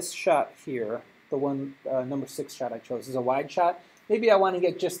this shot here, the one number 6 shot I chose, is a wide shot. Maybe I want to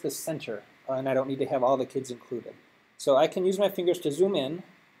get just the center, and I don't need to have all the kids included. So I can use my fingers to zoom in,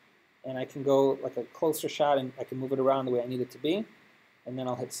 and I can go like a closer shot, and I can move it around the way I need it to be, and then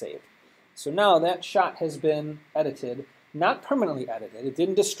I'll hit Save. So now that shot has been edited, not permanently edited. It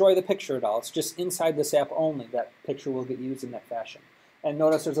didn't destroy the picture at all. It's just inside this app only that picture will get used in that fashion. And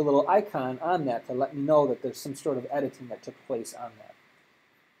notice there's a little icon on that to let me know that there's some sort of editing that took place on that.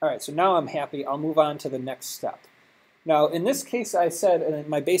 All right, so now I'm happy. I'll move on to the next step. Now, in this case, I said in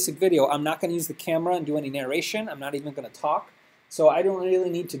my basic video, I'm not going to use the camera and do any narration. I'm not even going to talk. So I don't really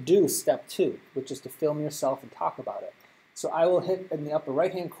need to do step 2, which is to film yourself and talk about it. So I will hit in the upper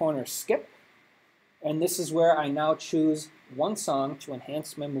right-hand corner, Skip. And this is where I now choose one song to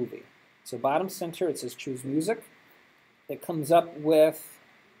enhance my movie. So bottom center, it says Choose Music. it comes up with,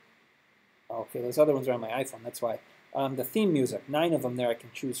 okay, those other ones are on my iPhone, that's why. The theme music, 9 of them there I can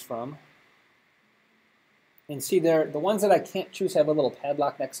choose from. And see there, the ones that I can't choose have a little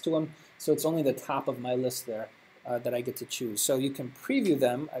padlock next to them, so it's only the top of my list there that I get to choose. So you can preview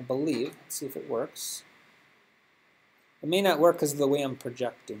them, I believe. Let's see if it works. It may not work because of the way I'm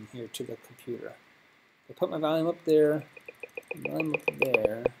projecting here to the computer. I put my volume up there, volume up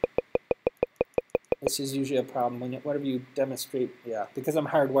there. This is usually a problem when whenever you demonstrate, yeah, because I'm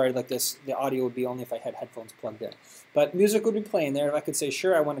hardwired like this, the audio would be only if I had headphones plugged in. But music would be playing there. If I could say,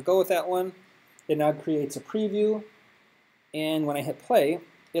 sure, I want to go with that one, it now creates a preview. And when I hit play,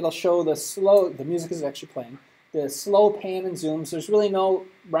 it'll show the music is actually playing, the slow pan and zooms. There's really no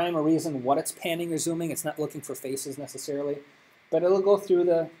rhyme or reason what it's panning or zooming. It's not looking for faces necessarily. But it'll go through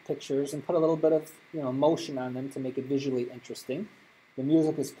the pictures and put a little bit of motion on them to make it visually interesting. The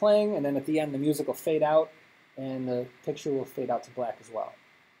music is playing, and then at the end the music will fade out, and the picture will fade out to black as well.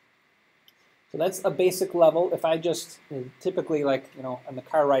 So that's a basic level. If I just, typically like, on the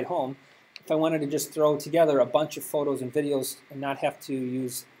car ride home, if I wanted to just throw together a bunch of photos and videos and not have to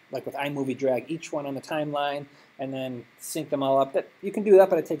use, like with iMovie, drag each one on the timeline and then sync them all up, you can do that,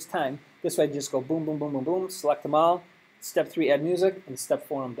 but it takes time. This way I just go boom, boom, boom, boom, boom, select them all, step 3, add music, and step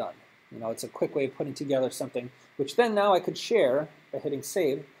 4, I'm done. It's a quick way of putting together something, which then now I could share by hitting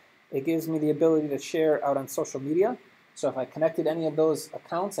save. It gives me the ability to share out on social media. So if I connected any of those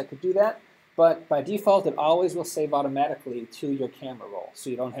accounts, I could do that. But by default, it always will save automatically to your camera roll. So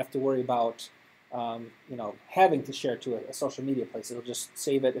you don't have to worry about having to share to a social media place. It'll just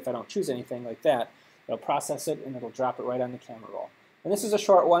save it if I don't choose anything like that. It'll process it, and it'll drop it right on the camera roll. And this is a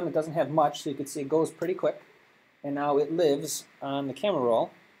short one. It doesn't have much, so you can see it goes pretty quick. And now it lives on the camera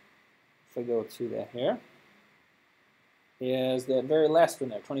roll. If I go to that here, is the very last one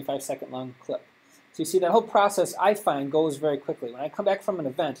there, 25-second long clip. So you see that whole process, I find, goes very quickly. When I come back from an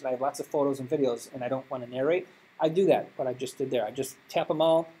event and I have lots of photos and videos and I don't want to narrate, I do that, what I just did there. I just tap them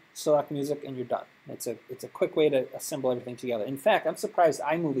all, select music, and you're done. It's a quick way to assemble everything together. In fact, I'm surprised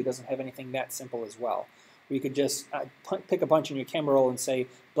iMovie doesn't have anything that simple as well, where you could just pick a bunch in your camera roll and say,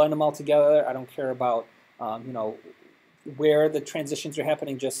 blend them all together. I don't care about where the transitions are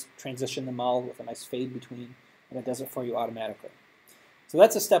happening, just transition them all with a nice fade between, and it does it for you automatically. So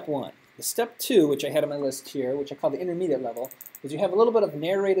that's a step 1. The step 2, which I had on my list here, which I call the intermediate level, is you have a little bit of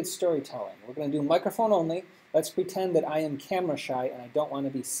narrated storytelling. We're going to do microphone only. Let's pretend that I am camera shy and I don't want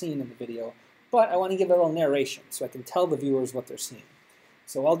to be seen in the video, but I want to give a little narration so I can tell the viewers what they're seeing.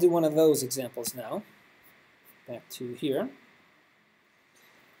 So I'll do one of those examples now. Back to here.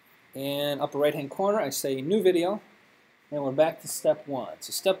 And upper right-hand corner, I say new video. And we're back to step 1.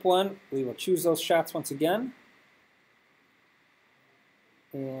 So step 1, we will choose those shots once again.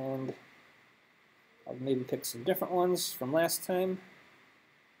 And I'll maybe pick some different ones from last time.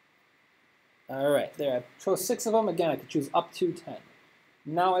 All right, there, I chose 6 of them. Again, I could choose up to 10.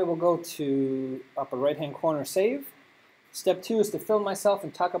 Now I will go to upper right-hand corner, save. Step 2 is to film myself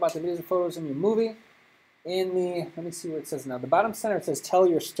and talk about the videos and photos in your movie. In the, let me see what it says now. The bottom center, it says tell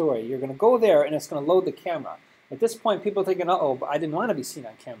your story. You're going to go there and it's going to load the camera. At this point, people are thinking, uh-oh, but I didn't want to be seen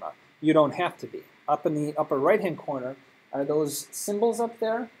on camera. You don't have to be. Up in the upper right-hand corner are those symbols up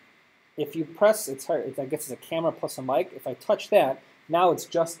there. If you press, it's hard. I guess it's a camera plus a mic. If I touch that, now it's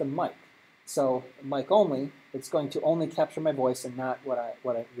just the mic. So mic only, it's going to only capture my voice and not what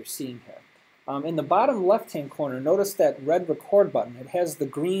you're seeing here. In the bottom left-hand corner, notice that red record button. It has the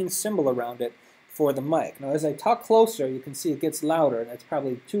green symbol around it for the mic. Now, as I talk closer, you can see it gets louder. That's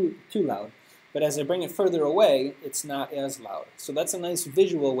probably too loud. But as I bring it further away, it's not as loud. So that's a nice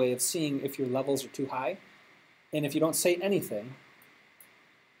visual way of seeing if your levels are too high. And if you don't say anything,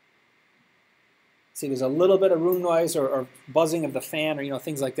 see there's a little bit of room noise or buzzing of the fan or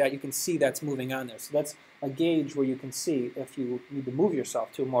things like that. You can see that's moving on there. So that's a gauge where you can see if you need to move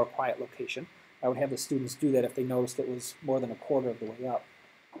yourself to a more quiet location. I would have the students do that if they noticed it was more than a quarter of the way up.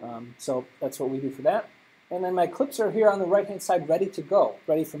 So that's what we do for that. And then my clips are here on the right-hand side ready to go,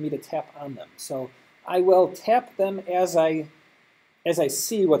 ready for me to tap on them. So I will tap them as I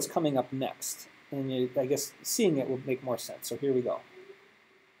see what's coming up next. And I guess seeing it will make more sense. So here we go.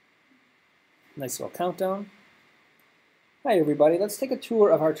 Nice little countdown. Hi everybody, let's take a tour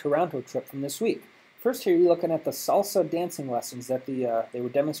of our Toronto trip from this week. First here you're looking at the salsa dancing lessons that they were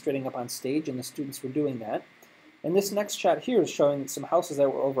demonstrating up on stage, and the students were doing that. And this next shot here is showing some houses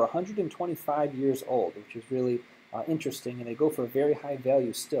that were over 125 years old, which is really interesting, and they go for a very high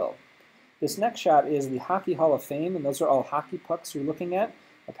value still. This next shot is the Hockey Hall of Fame, and those are all hockey pucks you're looking at.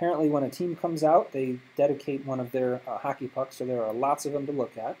 Apparently when a team comes out, they dedicate one of their hockey pucks, so there are lots of them to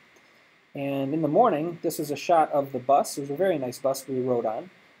look at. And in the morning, this is a shot of the bus. It was a very nice bus we rode on.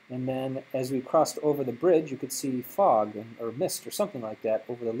 And then as we crossed over the bridge, you could see fog or mist or something like that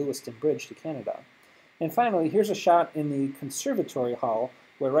over the Lewiston Bridge to Canada. And finally, here's a shot in the conservatory hall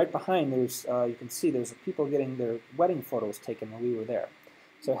where right behind there's, you can see there's people getting their wedding photos taken when we were there.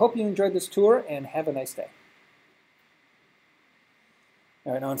 So I hope you enjoyed this tour and have a nice day.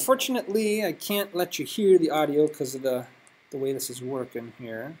 All right, now unfortunately I can't let you hear the audio because of the way this is working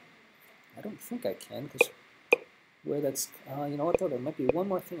here. I don't think I can because where that's, you know what though, there might be one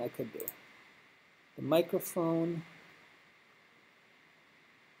more thing I could do. The microphone,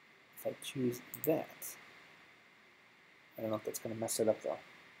 if I choose that, I don't know if that's going to mess it up though.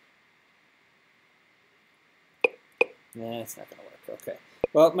 Nah, it's not going to work, okay.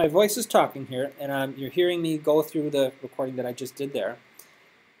 Well, my voice is talking here and you're hearing me go through the recording that I just did there.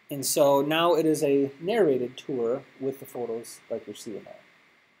 And so now it is a narrated tour with the photos like you're seeing there.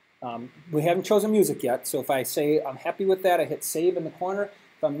 We haven't chosen music yet, so if I say I'm happy with that, I hit save in the corner.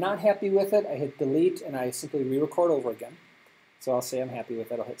 If I'm not happy with it, I hit delete and I simply re-record over again. So I'll say I'm happy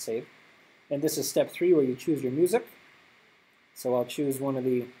with it, I'll hit save. And this is step 3 where you choose your music. So I'll choose one of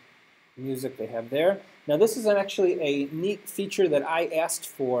the music they have there. Now this is actually a neat feature that I asked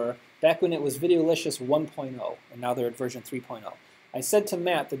for back when it was Videolicious 1.0, and now they're at version 3.0. I said to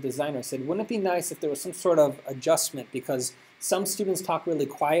Matt, the designer, I said, wouldn't it be nice if there was some sort of adjustment because some students talk really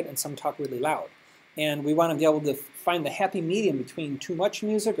quiet and some talk really loud. And we want to be able to find the happy medium between too much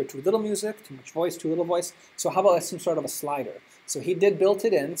music or too little music, too much voice, too little voice. So how about some sort of a slider? So he did built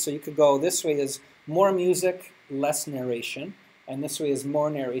it in, so you could go this way is more music, less narration, and this way is more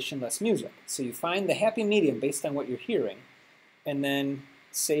narration, less music. So you find the happy medium based on what you're hearing, and then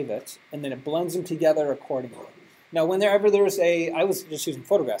save it, and then it blends them together accordingly. Now, whenever there's I was just using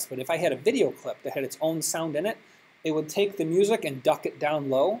photographs, but if I had a video clip that had its own sound in it, it would take the music and duck it down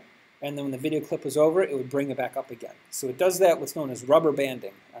low, and then when the video clip was over, it would bring it back up again. So it does that, what's known as rubber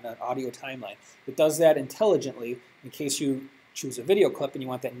banding on an audio timeline. It does that intelligently in case you choose a video clip and you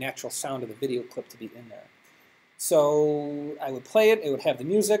want that natural sound of the video clip to be in there. So I would play it, it would have the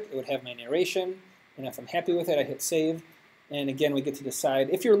music, it would have my narration, and if I'm happy with it, I hit save. And again, we get to decide,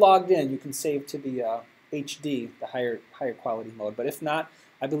 if you're logged in, you can save to the HD, the higher quality mode, but if not,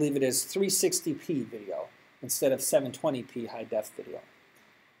 I believe it is 360p video instead of 720p high def video.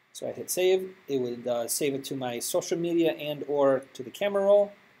 So I hit save, it would save it to my social media and or to the camera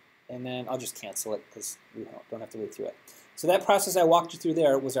roll, and then I'll just cancel it because we don't have to wait through it. So that process I walked you through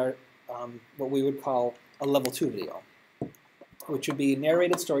there was our what we would call a level 2 video, which would be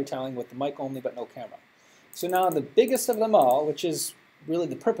narrated storytelling with the mic only but no camera. So now the biggest of them all, which is really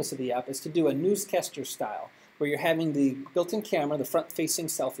the purpose of the app, is to do a newscaster style, where you're having the built-in camera, the front-facing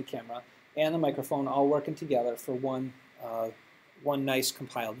selfie camera, and the microphone all working together for one nice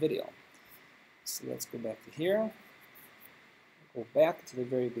compiled video. So let's go back to here. Go back to the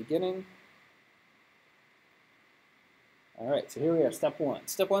very beginning. All right, so here we are, step 1.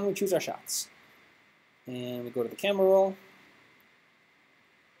 Step 1, we choose our shots. And we go to the camera roll.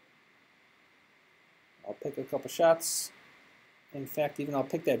 I'll pick a couple shots. In fact, even I'll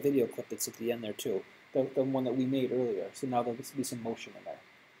pick that video clip that's at the end there too, the one that we made earlier. So now there'll be some motion in there.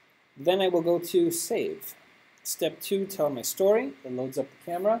 Then I will go to save. Step 2, tell my story. It loads up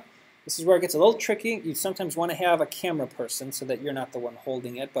the camera. This is where it gets a little tricky. You sometimes want to have a camera person so that you're not the one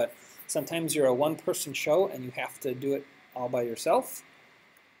holding it, but sometimes you're a one-person show and you have to do it all by yourself.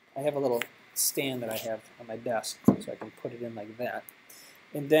 I have a little stand that I have on my desk so I can put it in like that.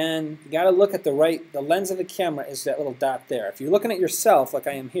 And then you got to look at the lens of the camera is that little dot there. If you're looking at yourself like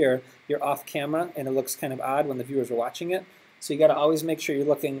I am here, you're off camera and it looks kind of odd when the viewers are watching it. So you got to always make sure you're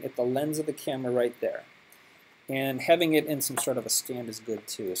looking at the lens of the camera right there. And having it in some sort of a stand is good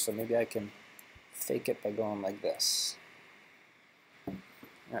too. So maybe I can fake it by going like this. All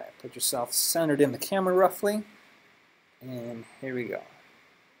right, put yourself centered in the camera roughly. And here we go.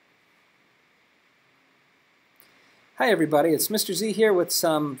 Hi everybody, it's Mr. Z here with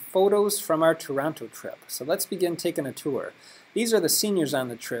some photos from our Toronto trip. So let's begin taking a tour. These are the seniors on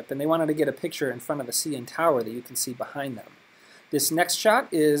the trip and they wanted to get a picture in front of the CN Tower that you can see behind them. This next shot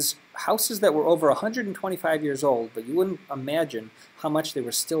is houses that were over 125 years old, but you wouldn't imagine how much they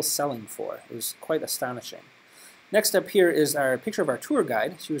were still selling for. It was quite astonishing. Next up here is our picture of our tour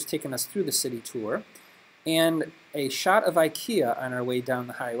guide. She was taking us through the city tour. And a shot of IKEA on our way down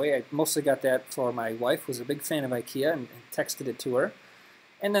the highway. I mostly got that for my wife, who was a big fan of IKEA, and texted it to her.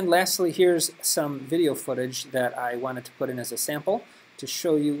 And then lastly, here's some video footage that I wanted to put in as a sample to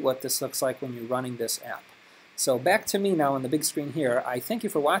show you what this looks like when you're running this app. So back to me now on the big screen here. I thank you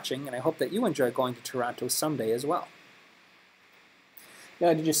for watching, and I hope that you enjoy going to Toronto someday as well.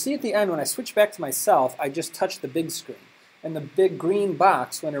 Now, did you see at the end when I switched back to myself, I just touched the big screen, and the big green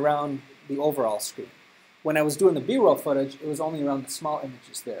box went around the overall screen. When I was doing the B-roll footage, it was only around the small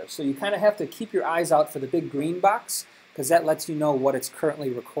images there. So you kind of have to keep your eyes out for the big green box, because that lets you know what it's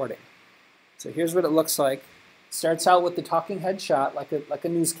currently recording. So here's what it looks like. Starts out with the talking head shot, like a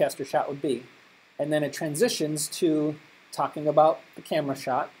newscaster shot would be, and then it transitions to talking about the camera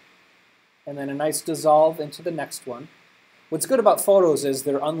shot, and then a nice dissolve into the next one. What's good about photos is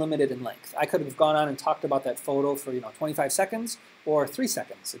they're unlimited in length. I could have gone on and talked about that photo for 25 seconds or 3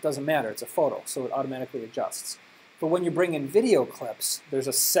 seconds. It doesn't matter. It's a photo, so it automatically adjusts. But when you bring in video clips, there's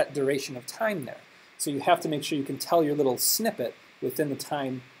a set duration of time there. So you have to make sure you can tell your little snippet within the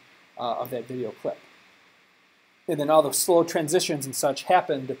time of that video clip. And then all the slow transitions and such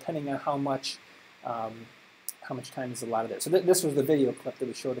happen depending on how much time is allotted there. So this was the video clip that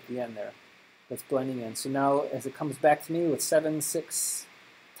we showed at the end there. That's blending in. So now as it comes back to me with 7, 6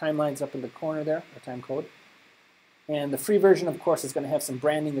 timelines up in the corner there, or time code. And the free version, of course, is going to have some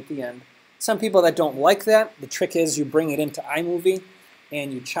branding at the end. Some people that don't like that, the trick is you bring it into iMovie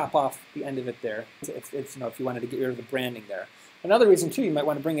and you chop off the end of it there if you wanted to get rid of the branding there. Another reason, too, you might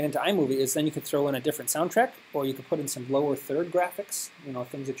want to bring it into iMovie is then you could throw in a different soundtrack, or you could put in some lower third graphics,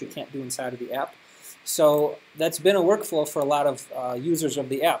 things that you can't do inside of the app. So that's been a workflow for a lot of users of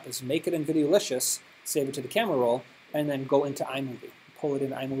the app, is make it in Videolicious, save it to the camera roll, and then go into iMovie. Pull it in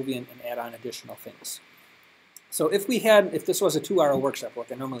iMovie and add on additional things. So if this was a 2-hour workshop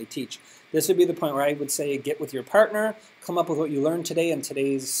like I normally teach, this would be the point where I would say get with your partner, come up with what you learned today in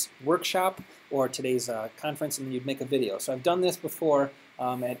today's workshop or today's conference, and then you'd make a video. So I've done this before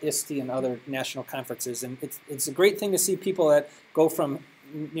at ISTE and other national conferences, and it's a great thing to see people that go from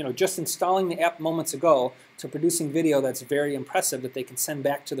just installing the app moments ago to producing video that's very impressive that they can send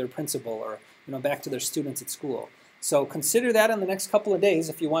back to their principal or back to their students at school. So consider that in the next couple of days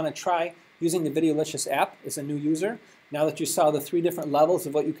if you want to try using the Videolicious app as a new user. Now that you saw the 3 different levels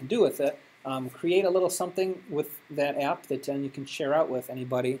of what you can do with it, create a little something with that app that then you can share out with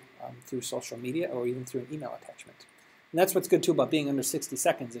anybody through social media or even through an email attachment. And that's what's good too about being under 60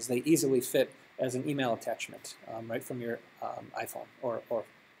 seconds is they easily fit as an email attachment right from your iPhone or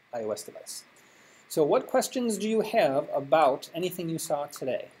iOS device. So what questions do you have about anything you saw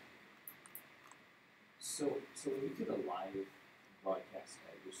today? So when you did a live broadcast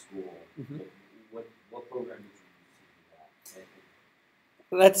at your school, what program did you use to do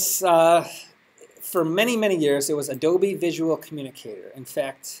that? That's, for many, many years, it was Adobe Visual Communicator. In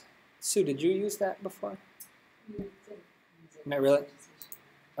fact, Sue, did you use that before? Not really?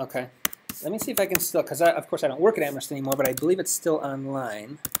 Okay. Let me see if I can still, because of course I don't work at Amherst anymore, but I believe it's still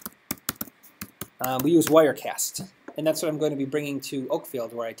online. We use Wirecast, and that's what I'm going to be bringing to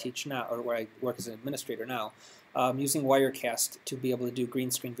Oakfield, where I teach now, or where I work as an administrator now, using Wirecast to be able to do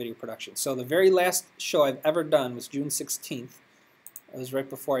green screen video production. So the very last show I've ever done was June 16th. It was right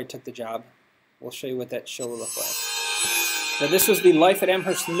before I took the job. We'll show you what that show will look like. Now this was the Life at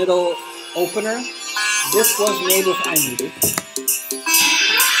Amherst Middle opener. This was made with iMovie.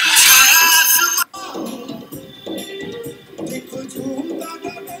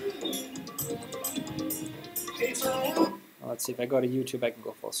 Let's see, if I go to YouTube, I can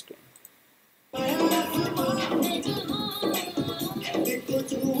go full screen.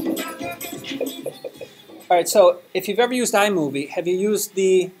 All right, so if you've ever used iMovie, have you used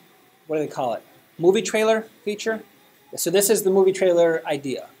the, what do they call it, movie trailer feature? So this is the movie trailer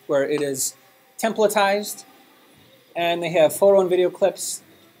idea, where it is templatized, and they have photo and video clips,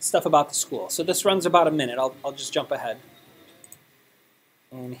 stuff about the school. So this runs about a minute. I'll just jump ahead.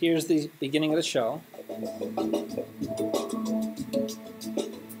 And here's the beginning of the show.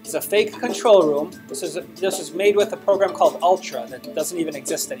 It's a fake control room. This is made with a program called Ultra that doesn't even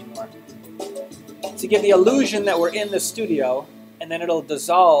exist anymore. To give the illusion that we're in the studio, and then it'll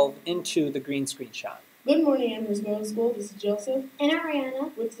dissolve into the green screen shot. Good morning, Amherst Middle School. This is Joseph and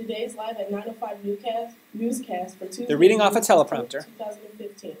Ariana with today's live at 9:05 newscast for Tuesday. They're reading off a teleprompter.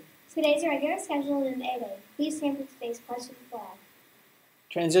 2015. Today's regular schedule in 8A. Please stand for today's pledge and flag.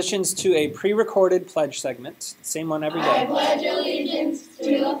 Transitions to a pre-recorded pledge segment. Same one every day. I pledge allegiance to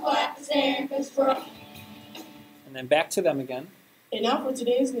the flag for. And then back to them again. And now for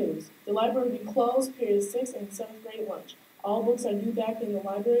today's news. The library will be closed period 6 and 7th grade lunch. All books are due back in the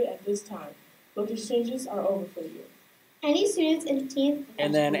library at this time. Book exchanges are over for the year. Any students in the team.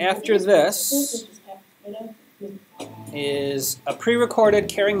 And then after this is a pre-recorded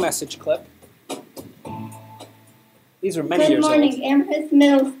caring message clip. These are many years old. Good morning, Amherst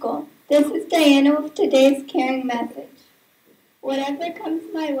Middle School. This is Diana with today's caring message. Whatever comes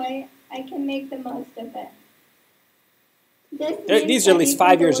my way, I can make the most of it. These are at least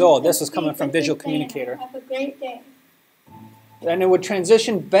 5 years old. This was coming from Visual Communicator. Have a great day. And it would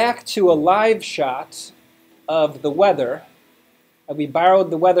transition back to a live shot of the weather. We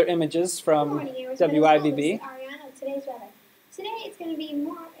borrowed the weather images from WIVB. Today's weather. Today it's going to be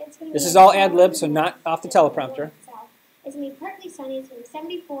more. This is all ad lib, so not off the teleprompter. It's going to be partly sunny. It's going to be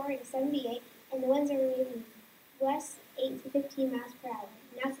 74 to 78, and the winds are going to be west 8 to 15 miles per hour.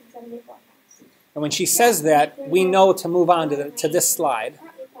 And that's at 74 miles. And when she says that, we know to move on to this slide.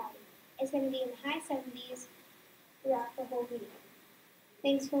 It's going to be in the high 70s throughout the whole week.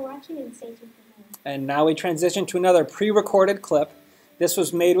 Thanks for watching, and stay tuned for more. And now we transition to another pre-recorded clip. This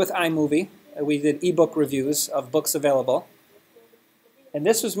was made with iMovie. We did ebook reviews of books available. And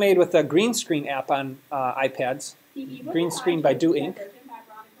this was made with a green screen app on iPads. Green Screen by Do Inc.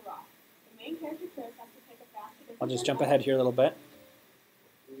 I'll just jump ahead here a little bit.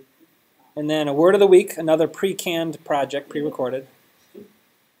 And then a word of the week, another pre-canned project, pre-recorded.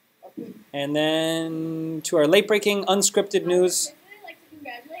 And then to our late-breaking unscripted news. I'd like to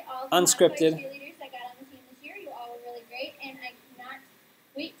congratulate all of unscripted. cheerleaders that got on the team this year. You all were really great, and I cannot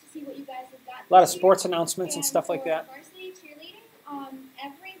wait to see what you guys have got. A lot of sports announcements and stuff like that. Varsity cheerleading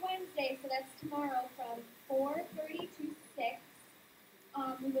every Wednesday, so that's tomorrow from 4:30 to 6.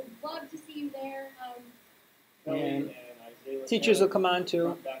 We would love to see you there. And teachers will come on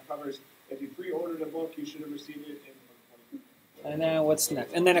too. That covers, if you pre-ordered a book, you should have received it in. And then what's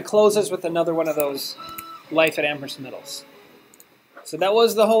next? And then it closes with another one of those Life at Amherst Middles. So that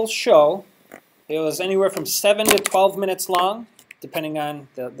was the whole show. It was anywhere from 7 to 12 minutes long, depending on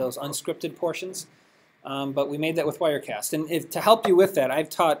those unscripted portions. But we made that with Wirecast. And to help you with that, I've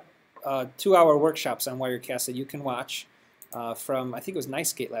taught 2-hour workshops on Wirecast that you can watch from, I think it was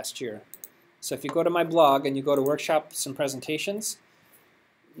NiceGate last year. So if you go to my blog and you go to workshops and presentations,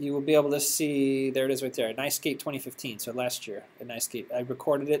 you will be able to see, there it is right there, NiceGate 2015, so last year at NiceGate. I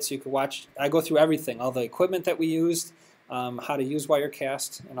recorded it so you could watch. I go through everything, all the equipment that we used, how to use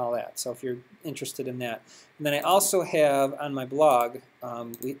Wirecast and all that. So if you're interested in that. And then I also have on my blog,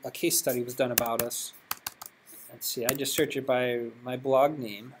 a case study was done about us. Let's see, I just search it by my blog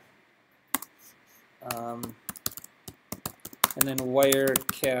name. And then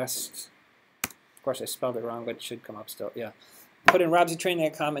Wirecast, of course I spelled it wrong, but it should come up still, yeah. Put in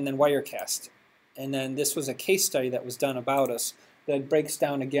robsytraining.com and then Wirecast. And then this was a case study that was done about us that breaks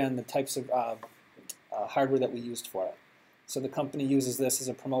down again the types of hardware that we used for it. So the company uses this as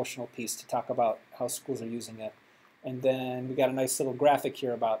a promotional piece to talk about how schools are using it. And then we got a nice little graphic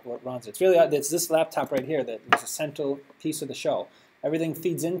here about what runs it. It's this laptop right here that is a central piece of the show. Everything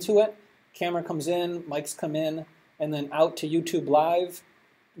feeds into it. Camera comes in, mics come in, and then out to YouTube Live,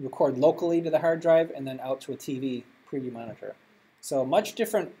 record locally to the hard drive, and then out to a TV preview monitor. So much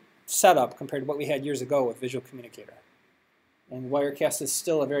different setup compared to what we had years ago with Visual Communicator. And Wirecast is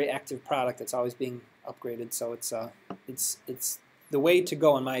still a very active product that's always being upgraded, so it's the way to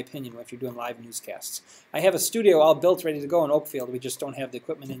go in my opinion if you're doing live newscasts. I have a studio all built ready to go in Oakfield. We just don't have the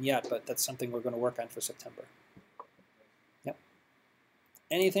equipment in yet, but that's something we're going to work on for September. Yep.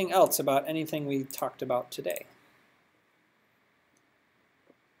 Anything else about anything we talked about today?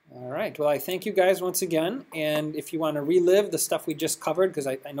 All right, well, I thank you guys once again, and if you want to relive the stuff we just covered, because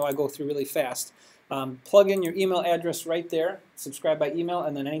I know I go through really fast, plug in your email address right there, subscribe by email,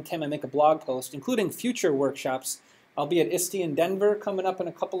 and then anytime I make a blog post, including future workshops, I'll be at ISTE in Denver coming up in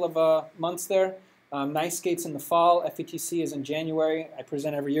a couple of months there. NiceGate's in the fall, FETC is in January. I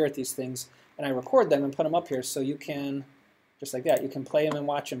present every year at these things, and I record them and put them up here so you can, just like that, you can play them and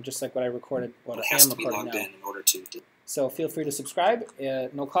watch them just like what I recorded, what I am recording now. In order to So feel free to subscribe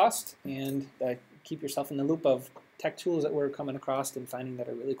at no cost, and keep yourself in the loop of tech tools that we're coming across and finding that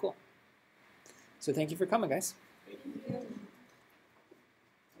are really cool. So thank you for coming, guys. Thank you.